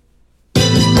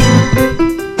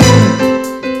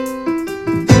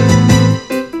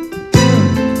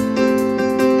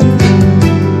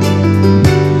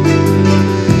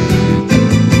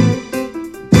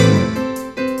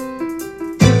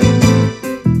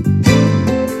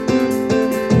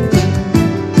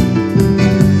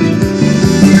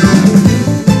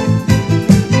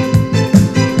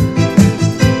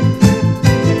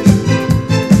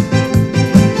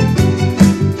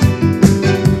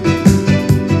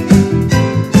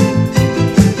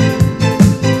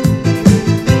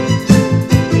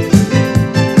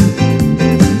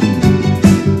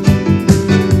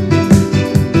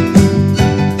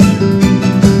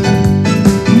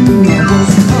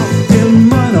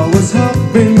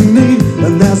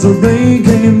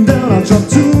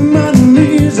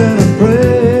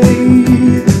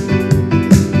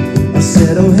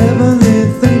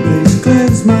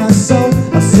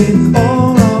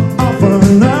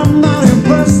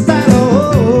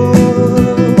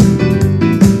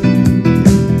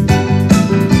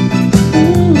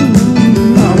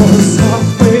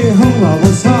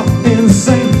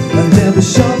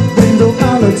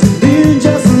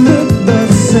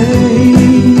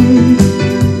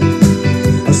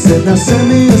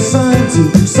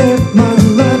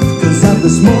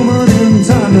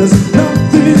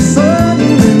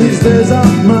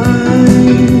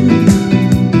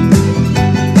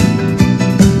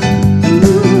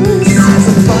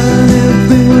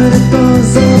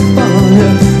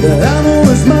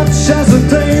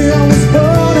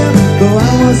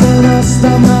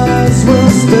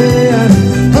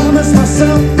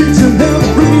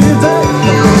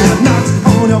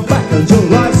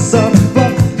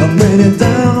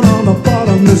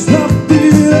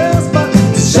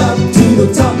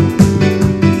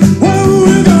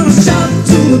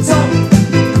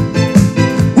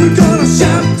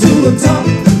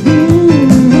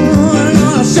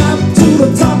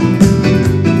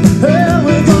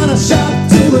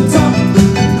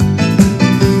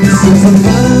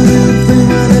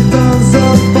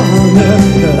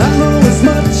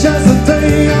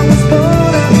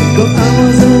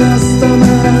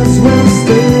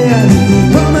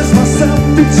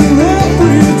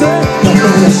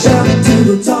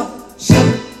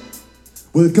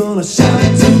 We're gonna shout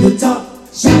to the top,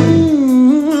 shout.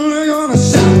 We're gonna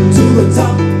shout to the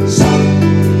top, shout.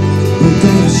 We're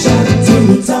gonna shout to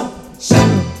the top,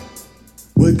 shout.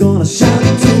 We're gonna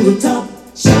shout to the top,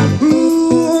 shout.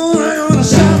 Ooh, we're gonna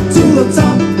shout to the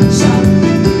top, shout.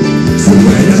 So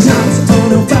when you shout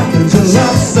on your back and your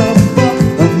love's up,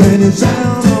 and when you're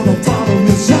down on the bottom,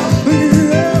 you shout.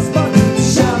 Yes, but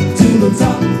shout to the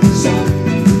top, shout.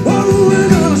 Oh, we're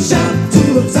gonna shout to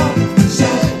the top,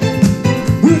 shout.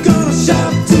 We're gonna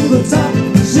shout to the top,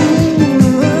 shout.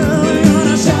 We're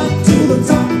gonna shout to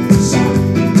the top,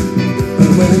 shout.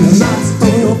 And when you're not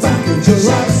on your back and your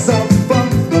love's up,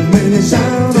 and when you're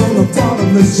down on the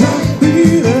bottom, you shout.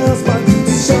 Yes, but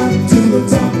shout to the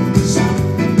top, shout.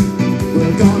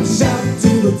 We're gonna shout to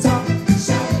the top,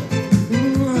 shout.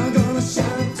 We're gonna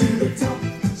shout to the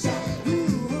top, shout.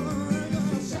 We're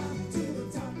gonna shout to the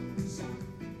top, shout.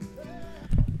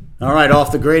 All right,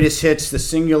 off the greatest hits, the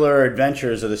singular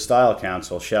adventures of the Style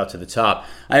Council, Shout to the Top.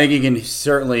 I think you can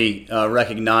certainly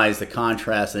recognize the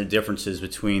contrast and the differences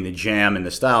between the Jam and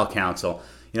the Style Council.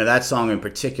 You know, that song in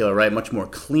particular, right, much more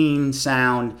clean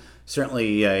sound.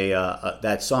 Certainly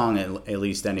that song, at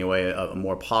least anyway, a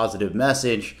more positive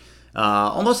message.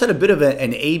 Almost had a bit of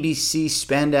an ABC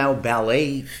Spandau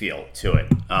Ballet feel to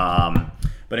it.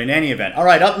 But in any event, all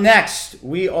right, up next,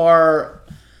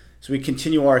 as we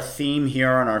continue our theme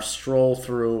here on our stroll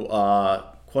through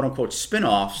quote-unquote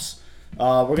spin-offs,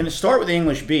 we're going to start with the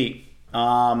English Beat.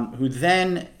 who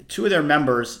then, two of their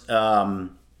members,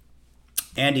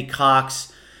 Andy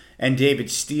Cox and David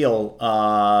Steele,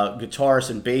 guitarist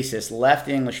and bassist, left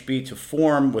English Beat to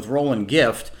form with Roland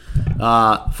Gift,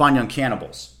 Fine Young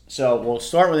Cannibals. So we'll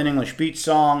start with an English Beat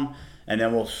song, and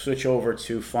then we'll switch over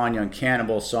to Fine Young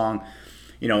Cannibals song.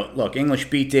 You know, look, English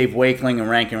Beat, Dave Wakeling and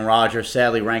Rankin Roger.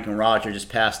 Sadly, Rankin Roger just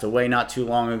passed away not too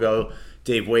long ago.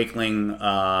 Dave Wakeling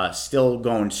still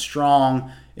going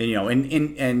strong. And, you know, in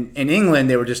England,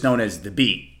 they were just known as the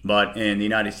Beat, but in the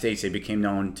United States, they became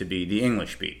known to be the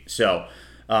English Beat. So,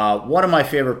 one of my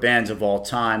favorite bands of all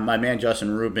time. My man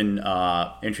Justin Rubin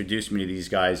introduced me to these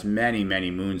guys many,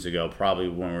 many moons ago, probably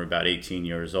when we were about 18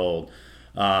 years old.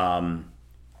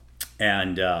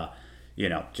 You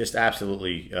know, just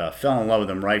absolutely fell in love with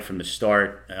them right from the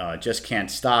start. Just Can't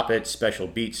Stop It, Special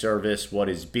Beat Service, What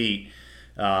Is Beat,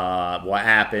 What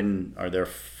Happened are their,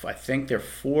 I think they're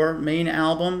 4 main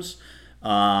albums. You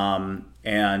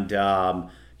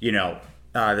know,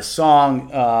 the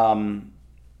song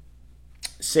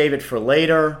Save It for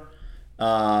Later.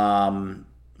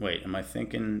 Wait, am I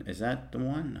thinking, is that the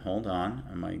one? Hold on.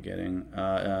 Am I getting,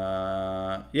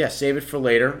 yeah, Save It for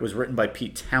Later was written by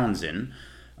Pete Townsend.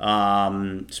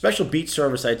 Special Beat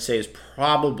Service, I'd say, is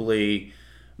probably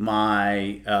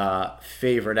my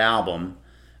favorite album.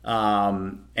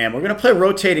 And we're going to play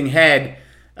Rotating Head.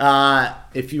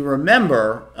 If you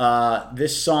remember,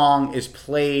 this song is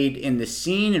played in the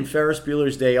scene in Ferris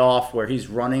Bueller's Day Off where he's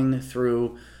running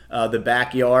through the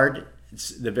backyard,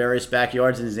 the various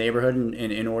backyards in his neighborhood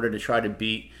in order to try to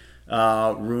beat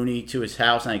Rooney to his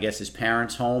house and I guess his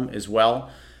parents' home as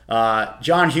well.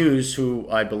 John Hughes, who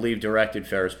I believe directed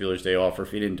Ferris Bueller's Day Off, or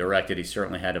if he didn't direct it, he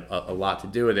certainly had a lot to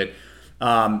do with it.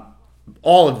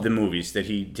 All of the movies that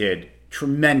he did,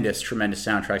 tremendous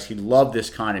soundtracks. He loved this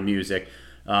kind of music.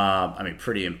 I mean,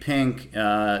 Pretty in Pink,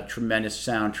 tremendous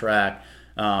soundtrack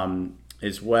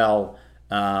as well.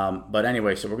 But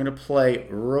anyway, so we're going to play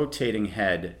Rotating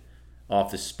Head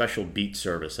off the Special Beat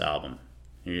Service album.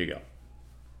 Here you go.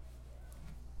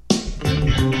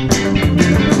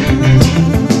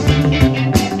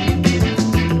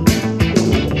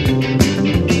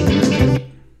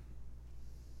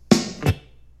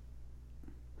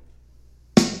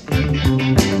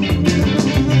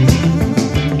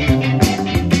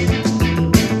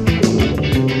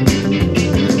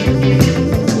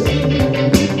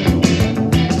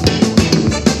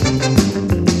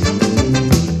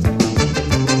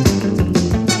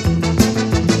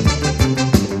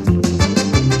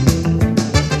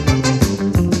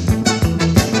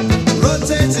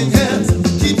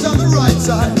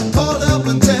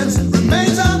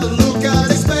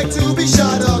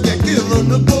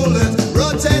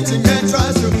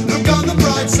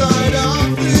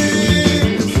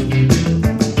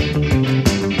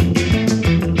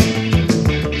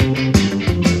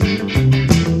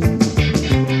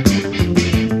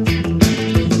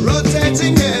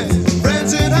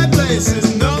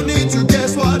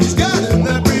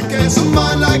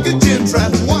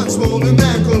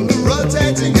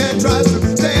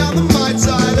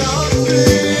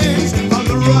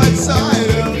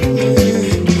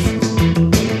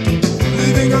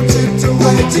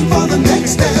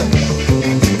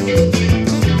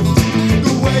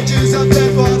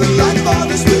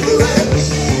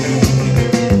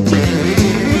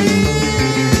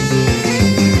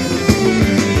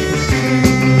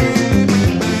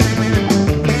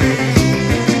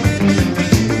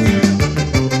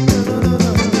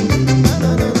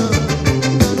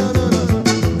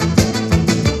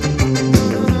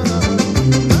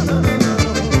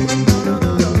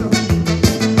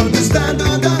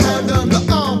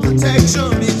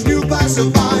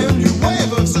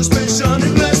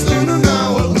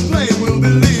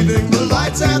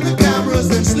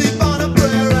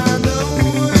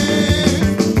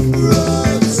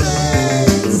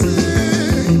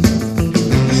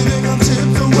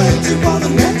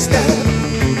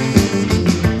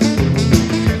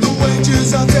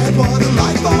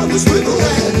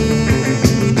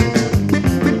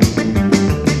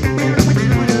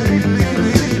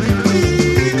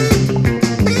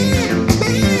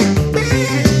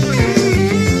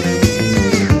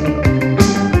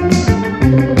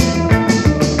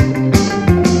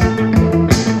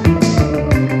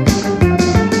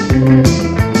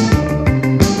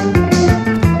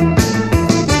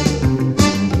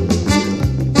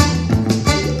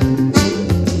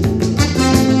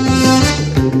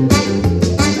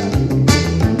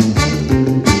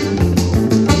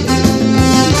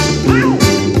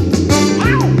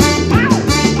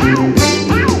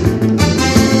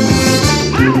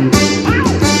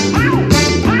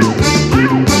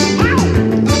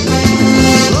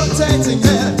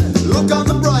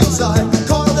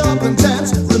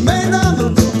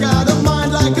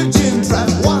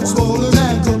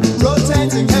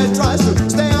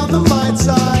 Stay on the right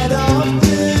side of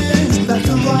things, left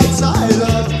the right side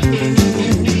of things.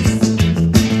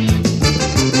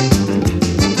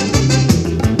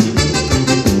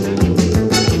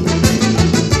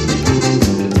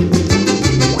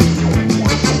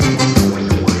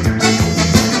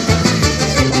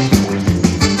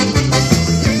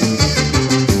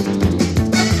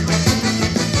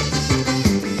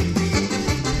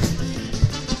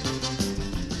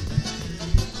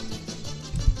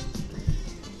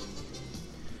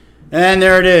 And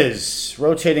there it is,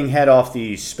 rotating head off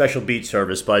the special beat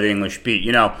service by the English Beat.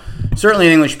 You know, certainly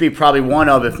the English Beat, probably one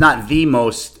of, if not the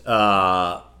most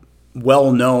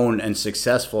well-known and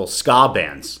successful ska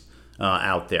bands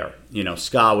out there. You know,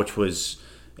 ska, which was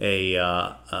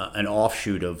an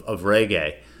offshoot of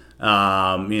reggae. You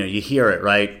know, you hear it,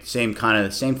 right? Same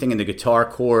thing in the guitar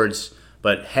chords,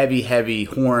 but heavy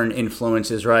horn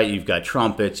influences, right? You've got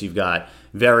trumpets, you've got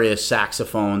various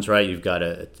saxophones, right? You've got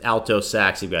a alto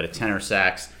sax, you've got a tenor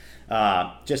sax.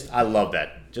 I love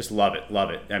that. Just love it.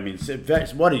 I mean,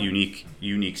 what a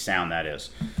unique sound that is.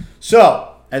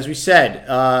 So, as we said,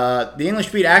 the English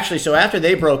Beat actually, so after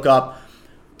they broke up,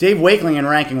 Dave Wakeling and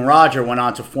Ranking Roger went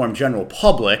on to form General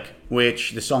Public,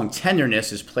 which the song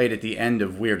Tenderness is played at the end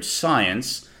of Weird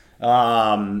Science.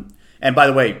 And by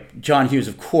the way, John Hughes,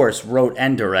 of course, wrote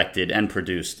and directed and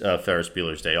produced Ferris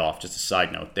Bueller's Day Off. Just a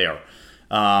side note there.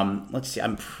 Let's see.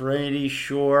 I'm pretty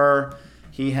sure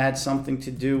he had something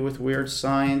to do with Weird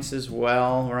Science as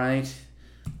well, right?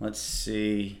 Let's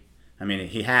see. I mean,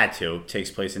 he had to. It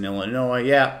takes place in Illinois.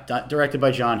 Yeah, directed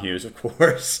by John Hughes, of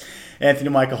course. Anthony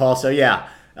Michael Hall. So, yeah.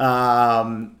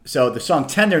 So the song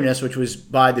Tenderness, which was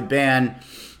by the band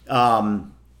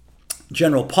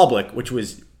General Public, which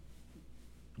was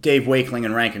Dave Wakeling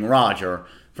and Ranking Roger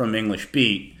from English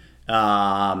Beat,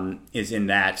 is in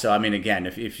that. So I mean, again,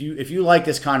 if you like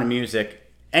this kind of music,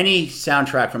 any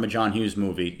soundtrack from a John Hughes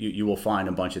movie, you will find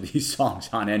a bunch of these songs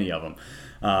on any of them,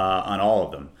 on all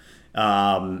of them.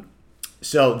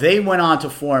 So they went on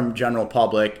to form General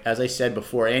Public. As I said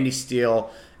before, Andy Steele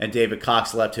and David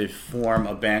Cox left to form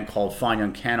a band called Fine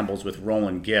Young Cannibals with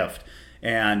Roland Gift,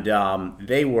 and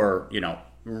they were, you know,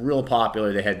 real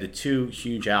popular. They had the two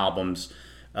huge albums.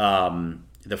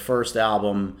 The first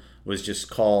album was just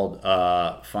called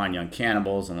Fine Young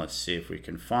Cannibals, and let's see if we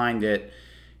can find it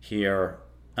here.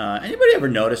 Anybody ever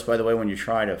notice, by the way, when you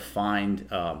try to find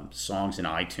songs in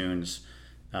iTunes,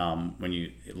 when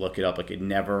you look it up, like it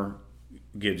never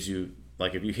gives you,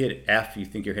 like if you hit F, you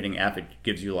think you're hitting F, it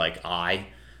gives you like I,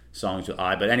 songs with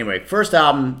I. But anyway, first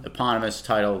album, eponymous,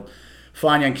 titled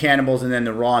Fine Young Cannibals, and then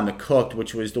The Raw and the Cooked,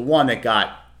 which was the one that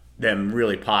got them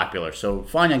really popular. So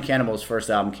Fine Young Cannibals' first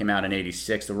album came out in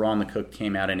 86. The Raw and the Cooked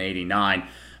came out in 89.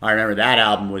 I remember that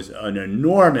album was an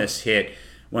enormous hit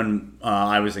when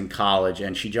I was in college,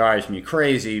 and She Drives Me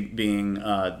Crazy being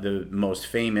the most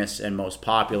famous and most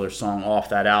popular song off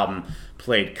that album,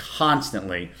 played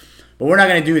constantly. But we're not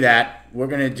going to do that. We're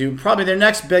going to do, probably their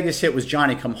next biggest hit was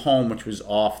Johnny Come Home, which was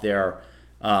off their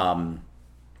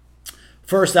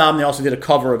first album. They also did a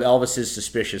cover of Elvis's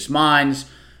Suspicious Minds.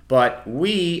 But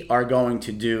we are going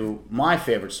to do my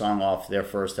favorite song off their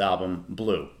first album,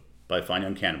 Blue, by Fine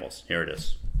Young Cannibals. Here it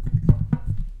is.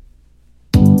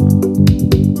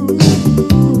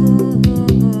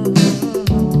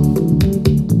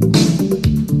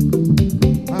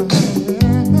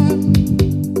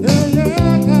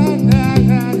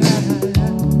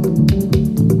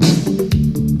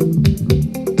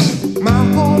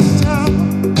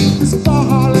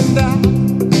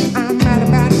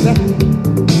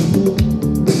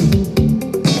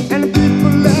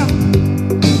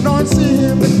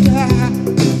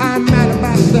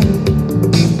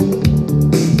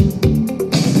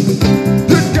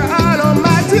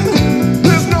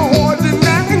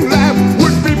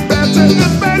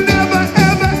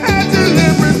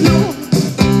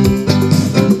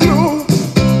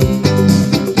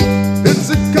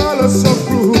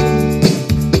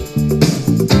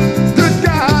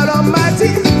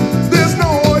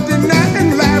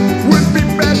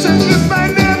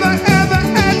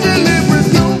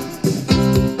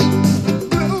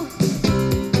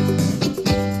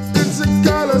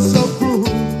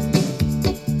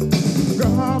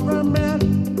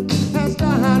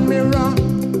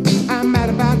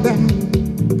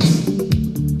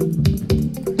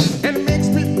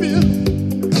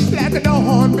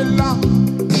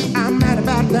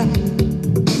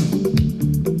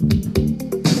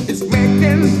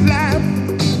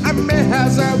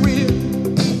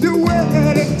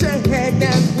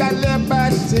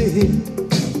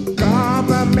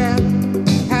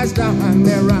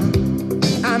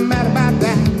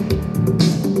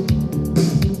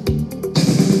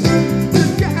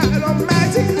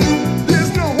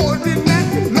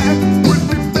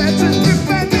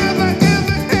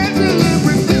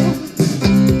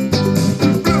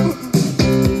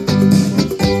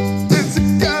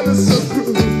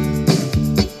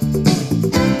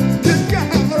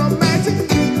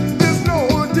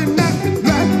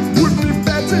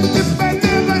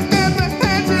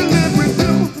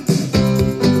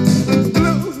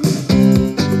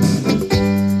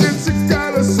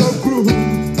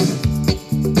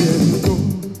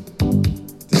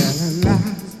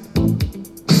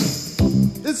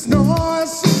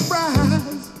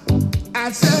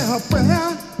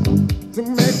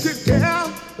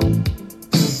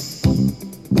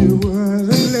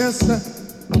 mister.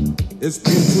 It's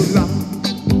been too long.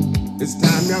 It's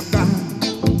time you gone.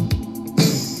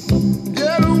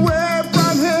 Get away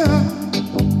from here.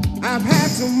 I've had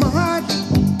too much,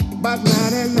 but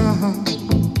not enough.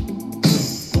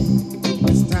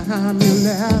 It's time you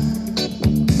left.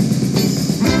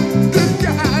 Good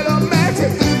God Almighty,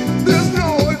 there's no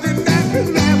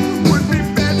denying that would be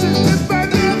better if I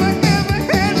never ever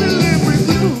had to live with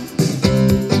you.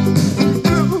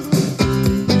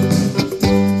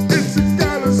 It's a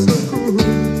God so cool.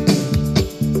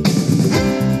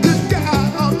 Good God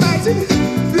Almighty,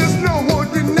 there's no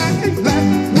denying that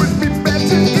would be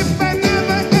better if I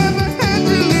never ever had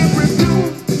to live with you.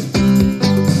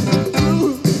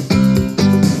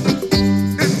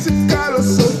 It's a God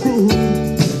so cool.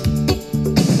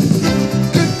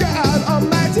 Good God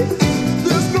Almighty,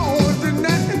 there's no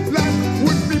denying life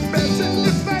would be better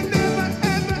if I never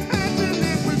ever had to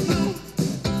live with you.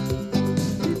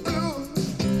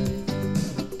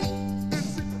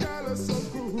 It's a God so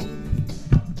cool.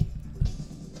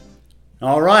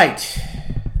 All right.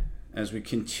 As we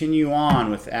continue on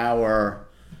with our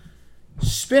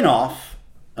spin-off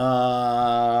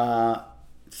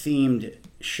themed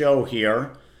show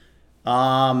here,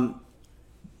 not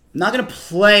going to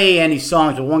play any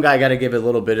songs, but one guy I got to give a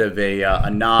little bit of a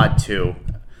nod to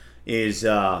is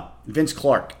Vince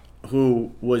Clarke,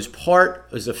 who was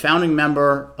a founding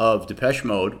member of Depeche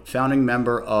Mode, founding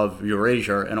member of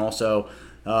Erasure, and also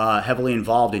heavily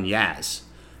involved in Yaz.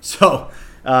 So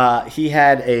he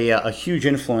had a huge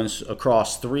influence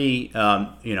across three,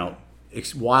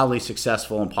 wildly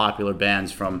successful and popular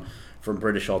bands from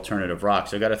British alternative rock.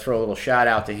 So I got to throw a little shout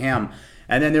out to him.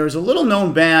 And then there was a little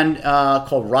known band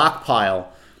called Rockpile.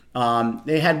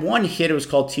 They had one hit. It was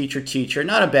called Teacher, Teacher.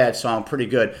 Not a bad song. Pretty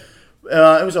good.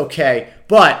 It was okay.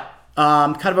 But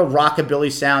kind of a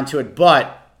rockabilly sound to it.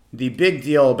 But the big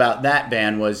deal about that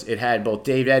band was it had both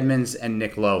Dave Edmunds and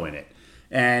Nick Lowe in it.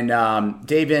 And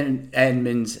Dave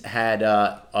Edmunds had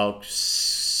a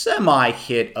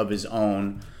semi-hit of his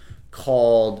own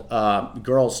called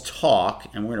Girls Talk.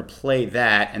 And we're going to play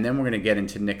that. And then we're going to get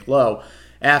into Nick Lowe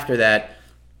after that.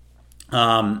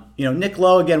 Nick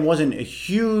Lowe, again, wasn't a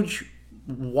huge,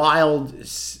 wild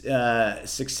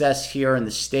success here in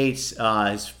the States.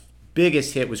 His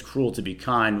biggest hit was Cruel to Be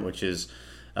Kind, which is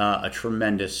a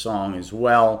tremendous song as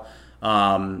well.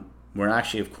 We're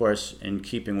actually, of course, in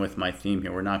keeping with my theme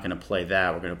here, we're not going to play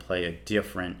that. We're going to play a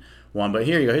different one. But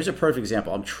here you go. Here's a perfect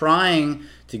example. I'm trying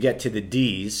to get to the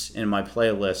D's in my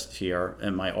playlist here,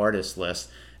 in my artist list.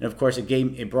 And, of course,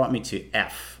 it brought me to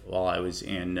F while I was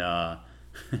in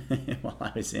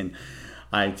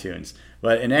iTunes.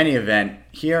 But in any event,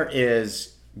 here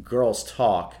is Girls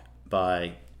Talk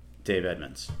by Dave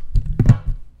Edmunds.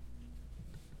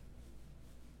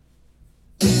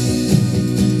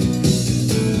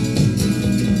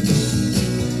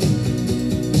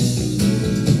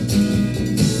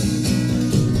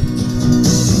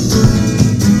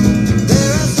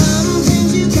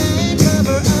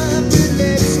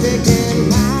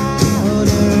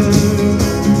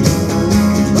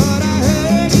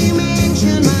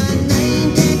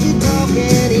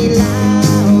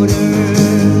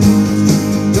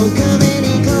 Don't come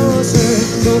any closer.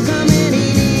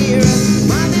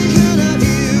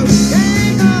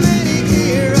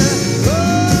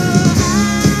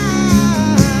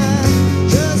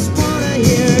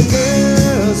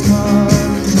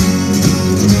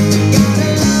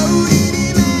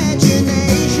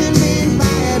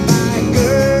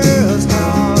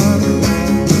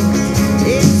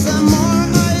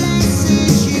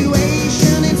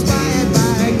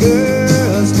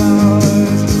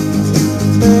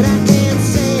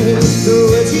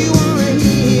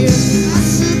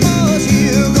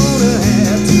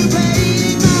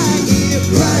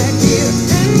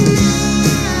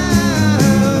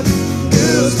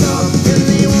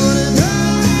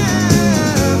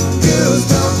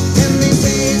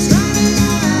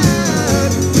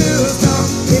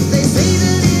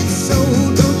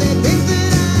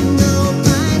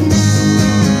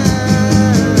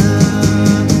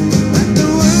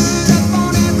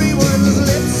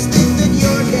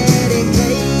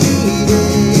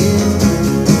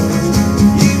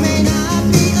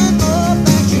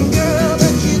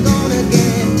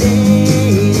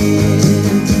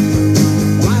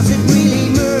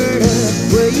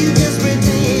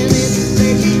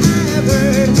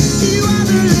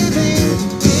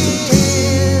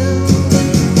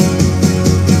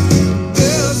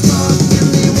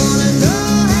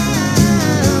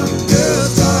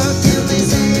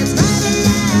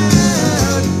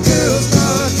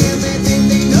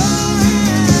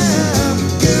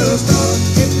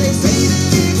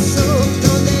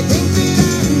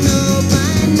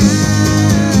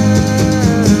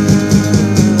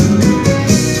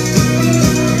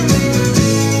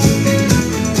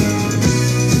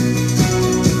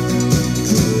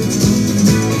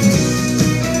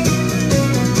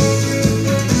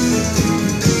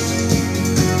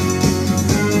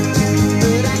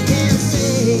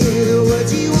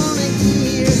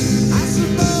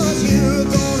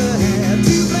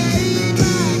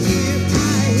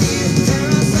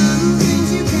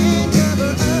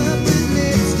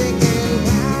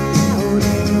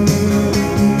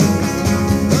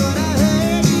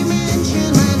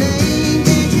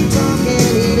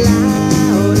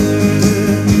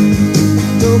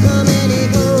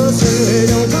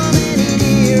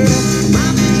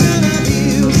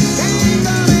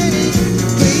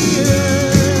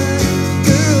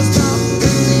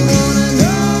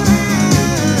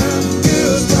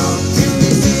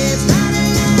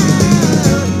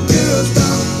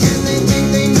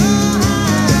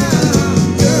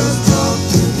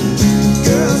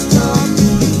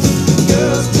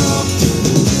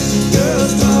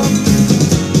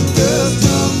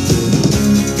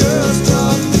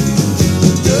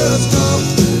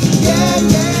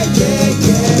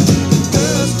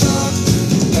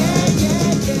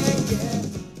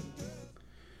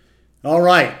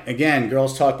 again,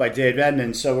 Girls Talk by Dave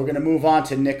Edmunds. So we're going to move on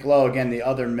to Nick Lowe, again, the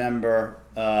other member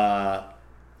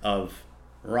of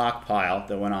Rockpile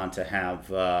that went on to have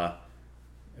a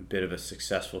bit of a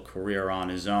successful career on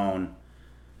his own.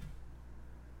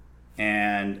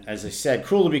 And as I said,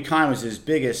 Cruel to Be Kind was his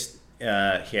biggest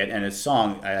hit, and his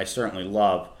song I certainly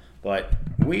love. But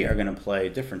we are going to play a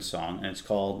different song, and it's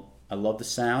called I Love the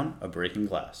Sound of Breaking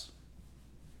Glass.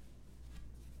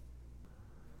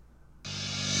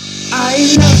 I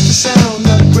love the sound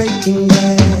of breaking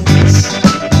glass,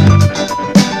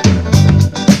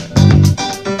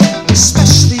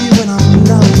 especially when I'm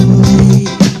lonely.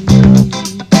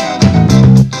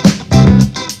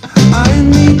 I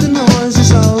need the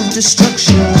noises of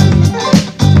destruction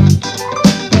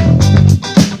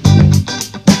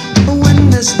when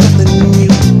there's nothing new.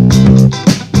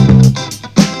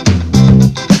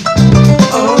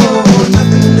 Oh,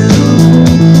 nothing new.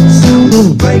 Sound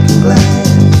of breaking glass.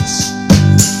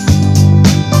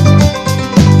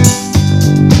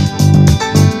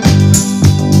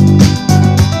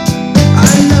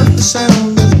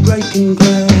 Sound of breaking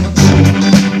glass,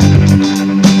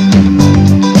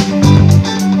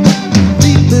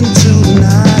 deep into the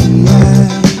night.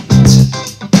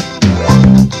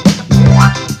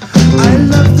 I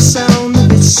love the sound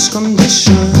of its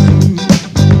condition,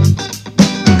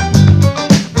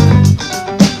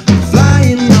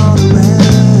 flying all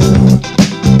around.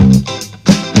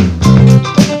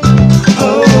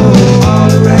 Oh,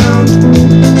 all around.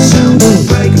 Sound of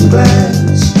breaking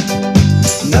glass.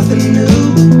 Nothing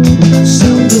new,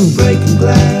 sound of breaking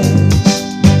glass.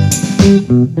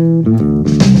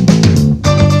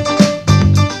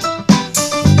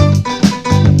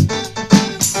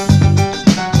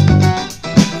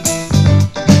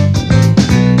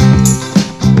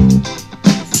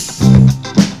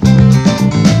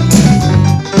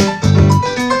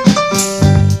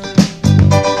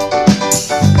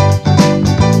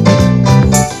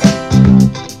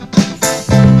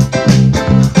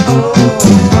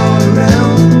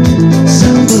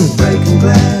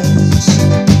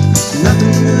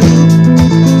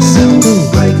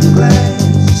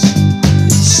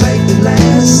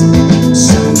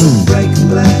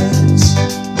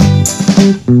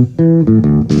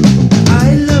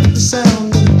 I love the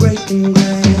sound of breaking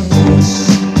glass,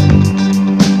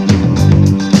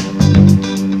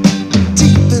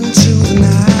 deep into the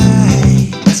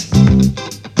night.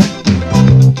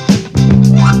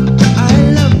 I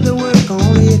love the work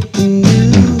only it can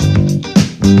do.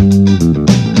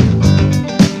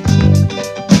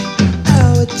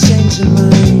 How it changed your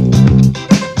mind.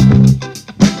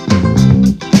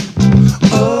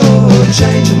 Oh,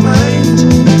 change your mind.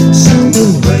 Sound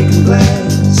of breaking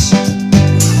glass,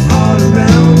 all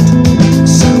around.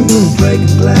 Sound of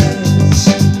breaking glass,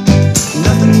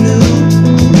 nothing new.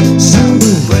 Sound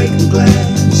of breaking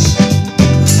glass,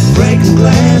 breaking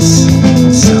glass.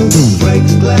 Sound of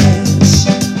breaking glass,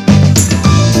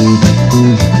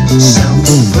 sound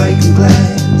of breaking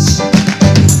glass,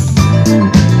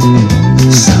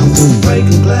 sound of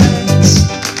breaking glass,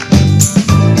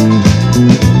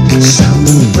 sound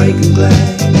of breaking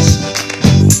glass.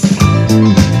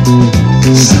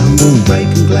 Sound of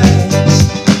breaking glass,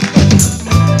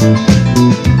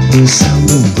 sound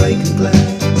of breaking glass,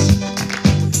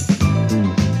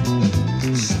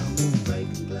 sound of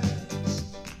breaking glass.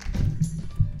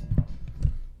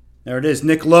 There it is,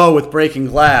 Nick Lowe with Breaking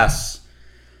Glass.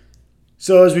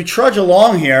 So as we trudge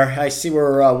along here, I see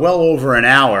we're well over an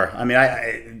hour. I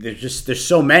mean, there's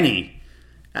so many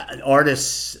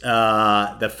artists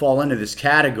that fall into this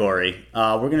category.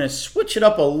 We're going to switch it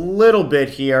up a little bit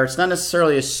here. It's not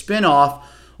necessarily a spin-off,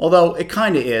 although it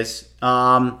kind of is.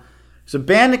 It's a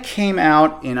band that came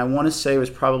out in, I want to say it was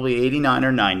probably 89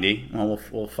 or 90. Well,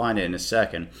 we'll find it in a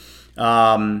second.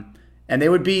 And they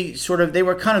would be they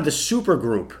were kind of the super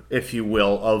group, if you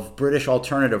will, of British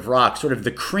alternative rock, sort of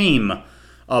the Cream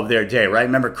of their day, right?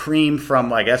 Remember Cream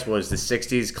from, I guess, was the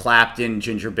 60s, Clapton,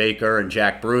 Ginger Baker, and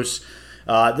Jack Bruce.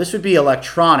 This would be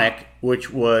electronic, which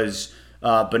was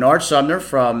Bernard Sumner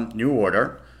from New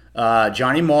Order,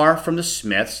 Johnny Marr from the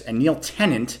Smiths, and Neil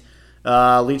Tennant,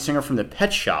 lead singer from the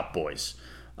Pet Shop Boys.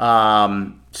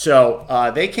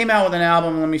 So they came out with an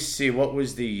album. Let me see, what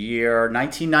was the year?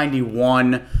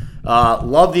 1991.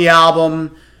 Love the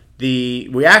album.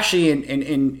 We actually,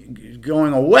 in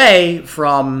going away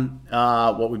from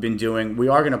what we've been doing, we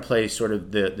are going to play sort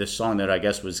of the song that I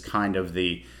guess was kind of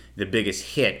the biggest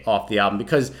hit off the album,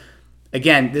 because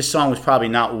again, this song was probably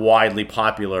not widely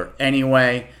popular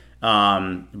anyway,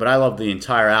 but I love the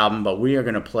entire album. But we are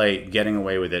going to play Getting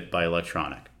Away With It by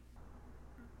Electronic.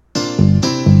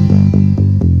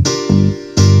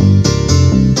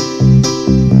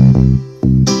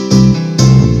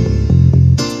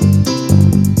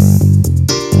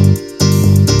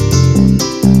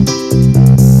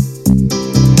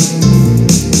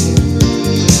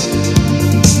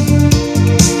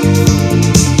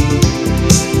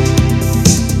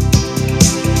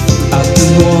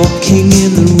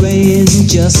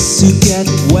 just to get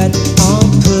wet on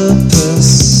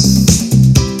purpose.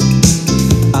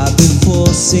 I've been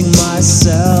forcing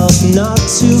myself not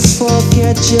to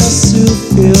forget, just to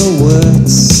feel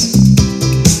words.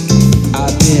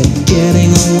 I've been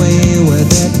getting away with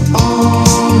it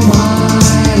all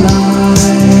my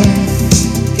life.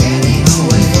 Getting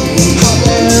away.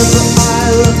 However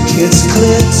I look, it's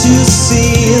clear to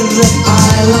see that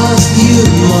I love you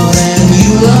more than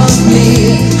you love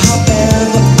me.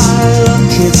 However I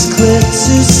look, it's clear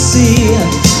to see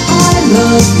I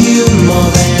love you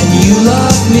more than you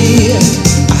love me.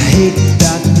 I hate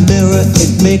that mirror,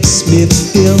 it makes me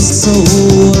feel so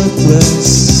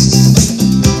worthless.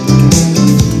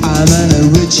 I'm an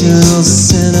original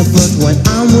sinner, but when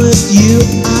I'm with you,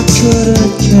 I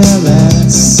couldn't care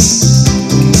less.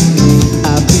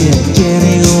 I've been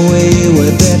getting away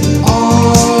with it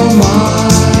all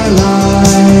my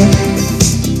life.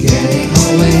 Getting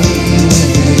away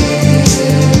with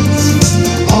it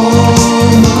all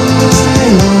my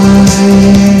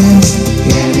life.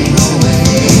 Getting away.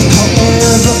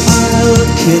 However I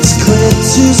look, it's clear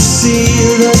to see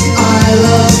that I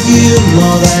love you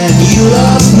more than you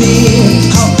love me.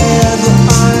 However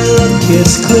I look,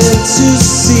 it's clear to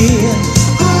see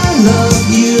I love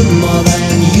you more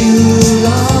than you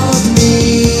love me.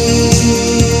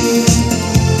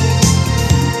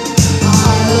 I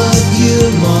love you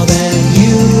more than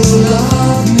you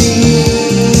love me.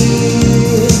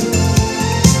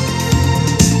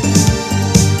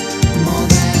 More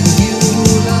than you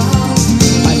love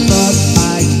me. I thought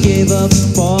I gave up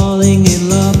falling in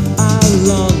love a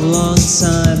long, long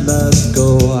time ago.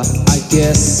 I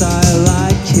guess I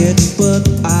like it, but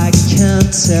I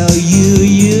can't tell you.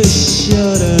 You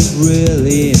shouldn't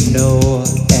really know.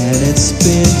 And it's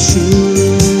been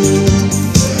true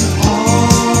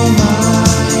all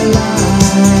my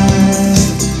life.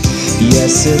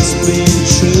 Yes, it's been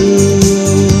true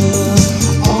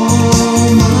all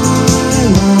my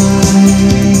life.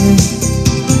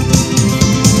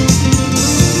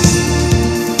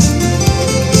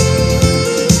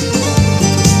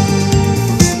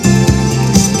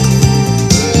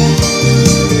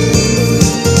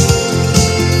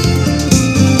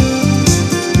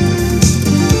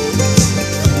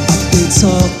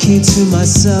 Talking to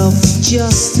myself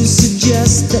just to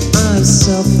suggest that I'm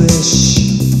selfish.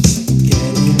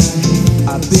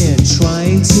 I've been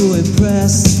trying to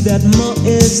impress that more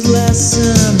is less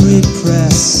and I'm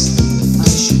repressed. I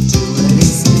should do it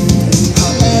instead.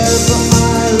 However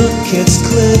I look, it's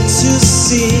clear to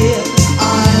see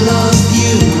I love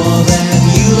you more than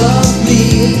you love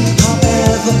me.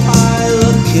 However I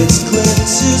look, it's clear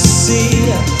to see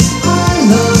I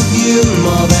love you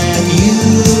more than you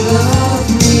love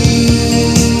me.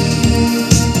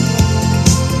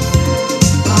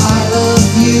 I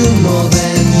love you more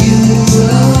than you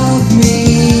love me.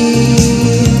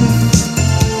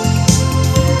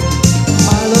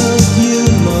 I love you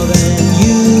more than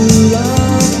you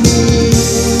love me.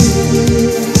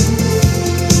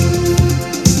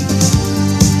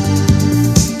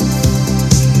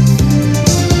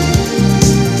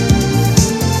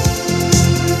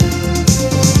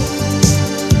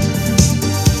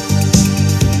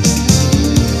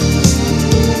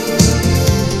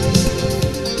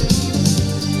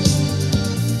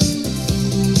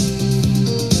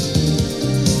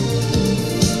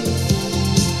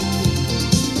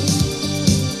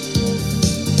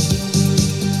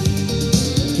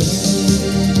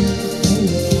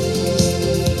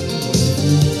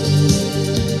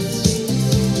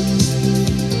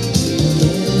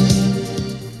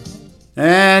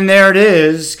 And there it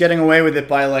is, Getting Away With It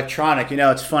by Electronic. You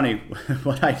know, it's funny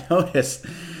what I noticed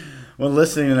when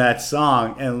listening to that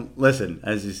song. And listen,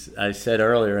 as I said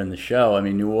earlier in the show, I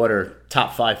mean, New Order,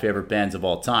 top 5 favorite bands of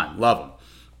all time. Love them.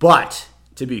 But,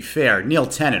 to be fair, Neil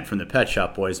Tennant from the Pet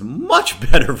Shop Boys, much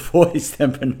better voice than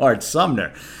Bernard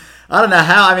Sumner. I don't know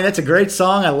how. I mean, that's a great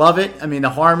song. I love it. I mean, the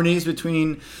harmonies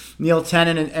between Neil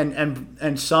Tennant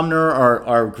and Sumner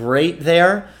are great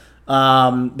there.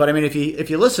 But I mean, if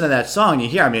you listen to that song, you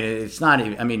hear. I mean, it's not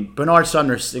even. I mean, Bernard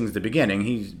Sumner sings the beginning.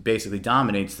 He basically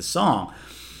dominates the song.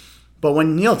 But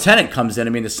when Neil Tennant comes in,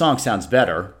 I mean, the song sounds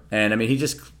better, and I mean, he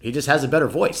just has a better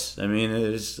voice. I mean,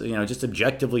 it's, you know, just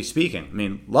objectively speaking. I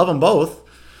mean, love them both,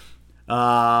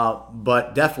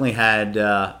 but definitely has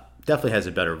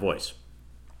a better voice.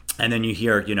 And then you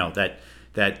hear, you know, that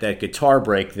guitar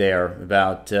break there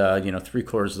about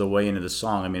 3/4 of the way into the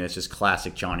song. I mean, it's just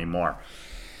classic Johnny Marr.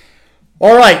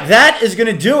 All right, that is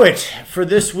going to do it for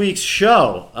this week's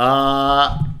show.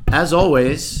 As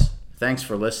always, thanks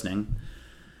for listening.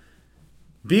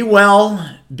 Be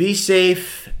well, be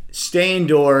safe, Stay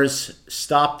indoors.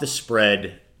 Stop the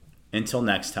spread. Until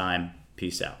next time,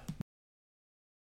 peace out.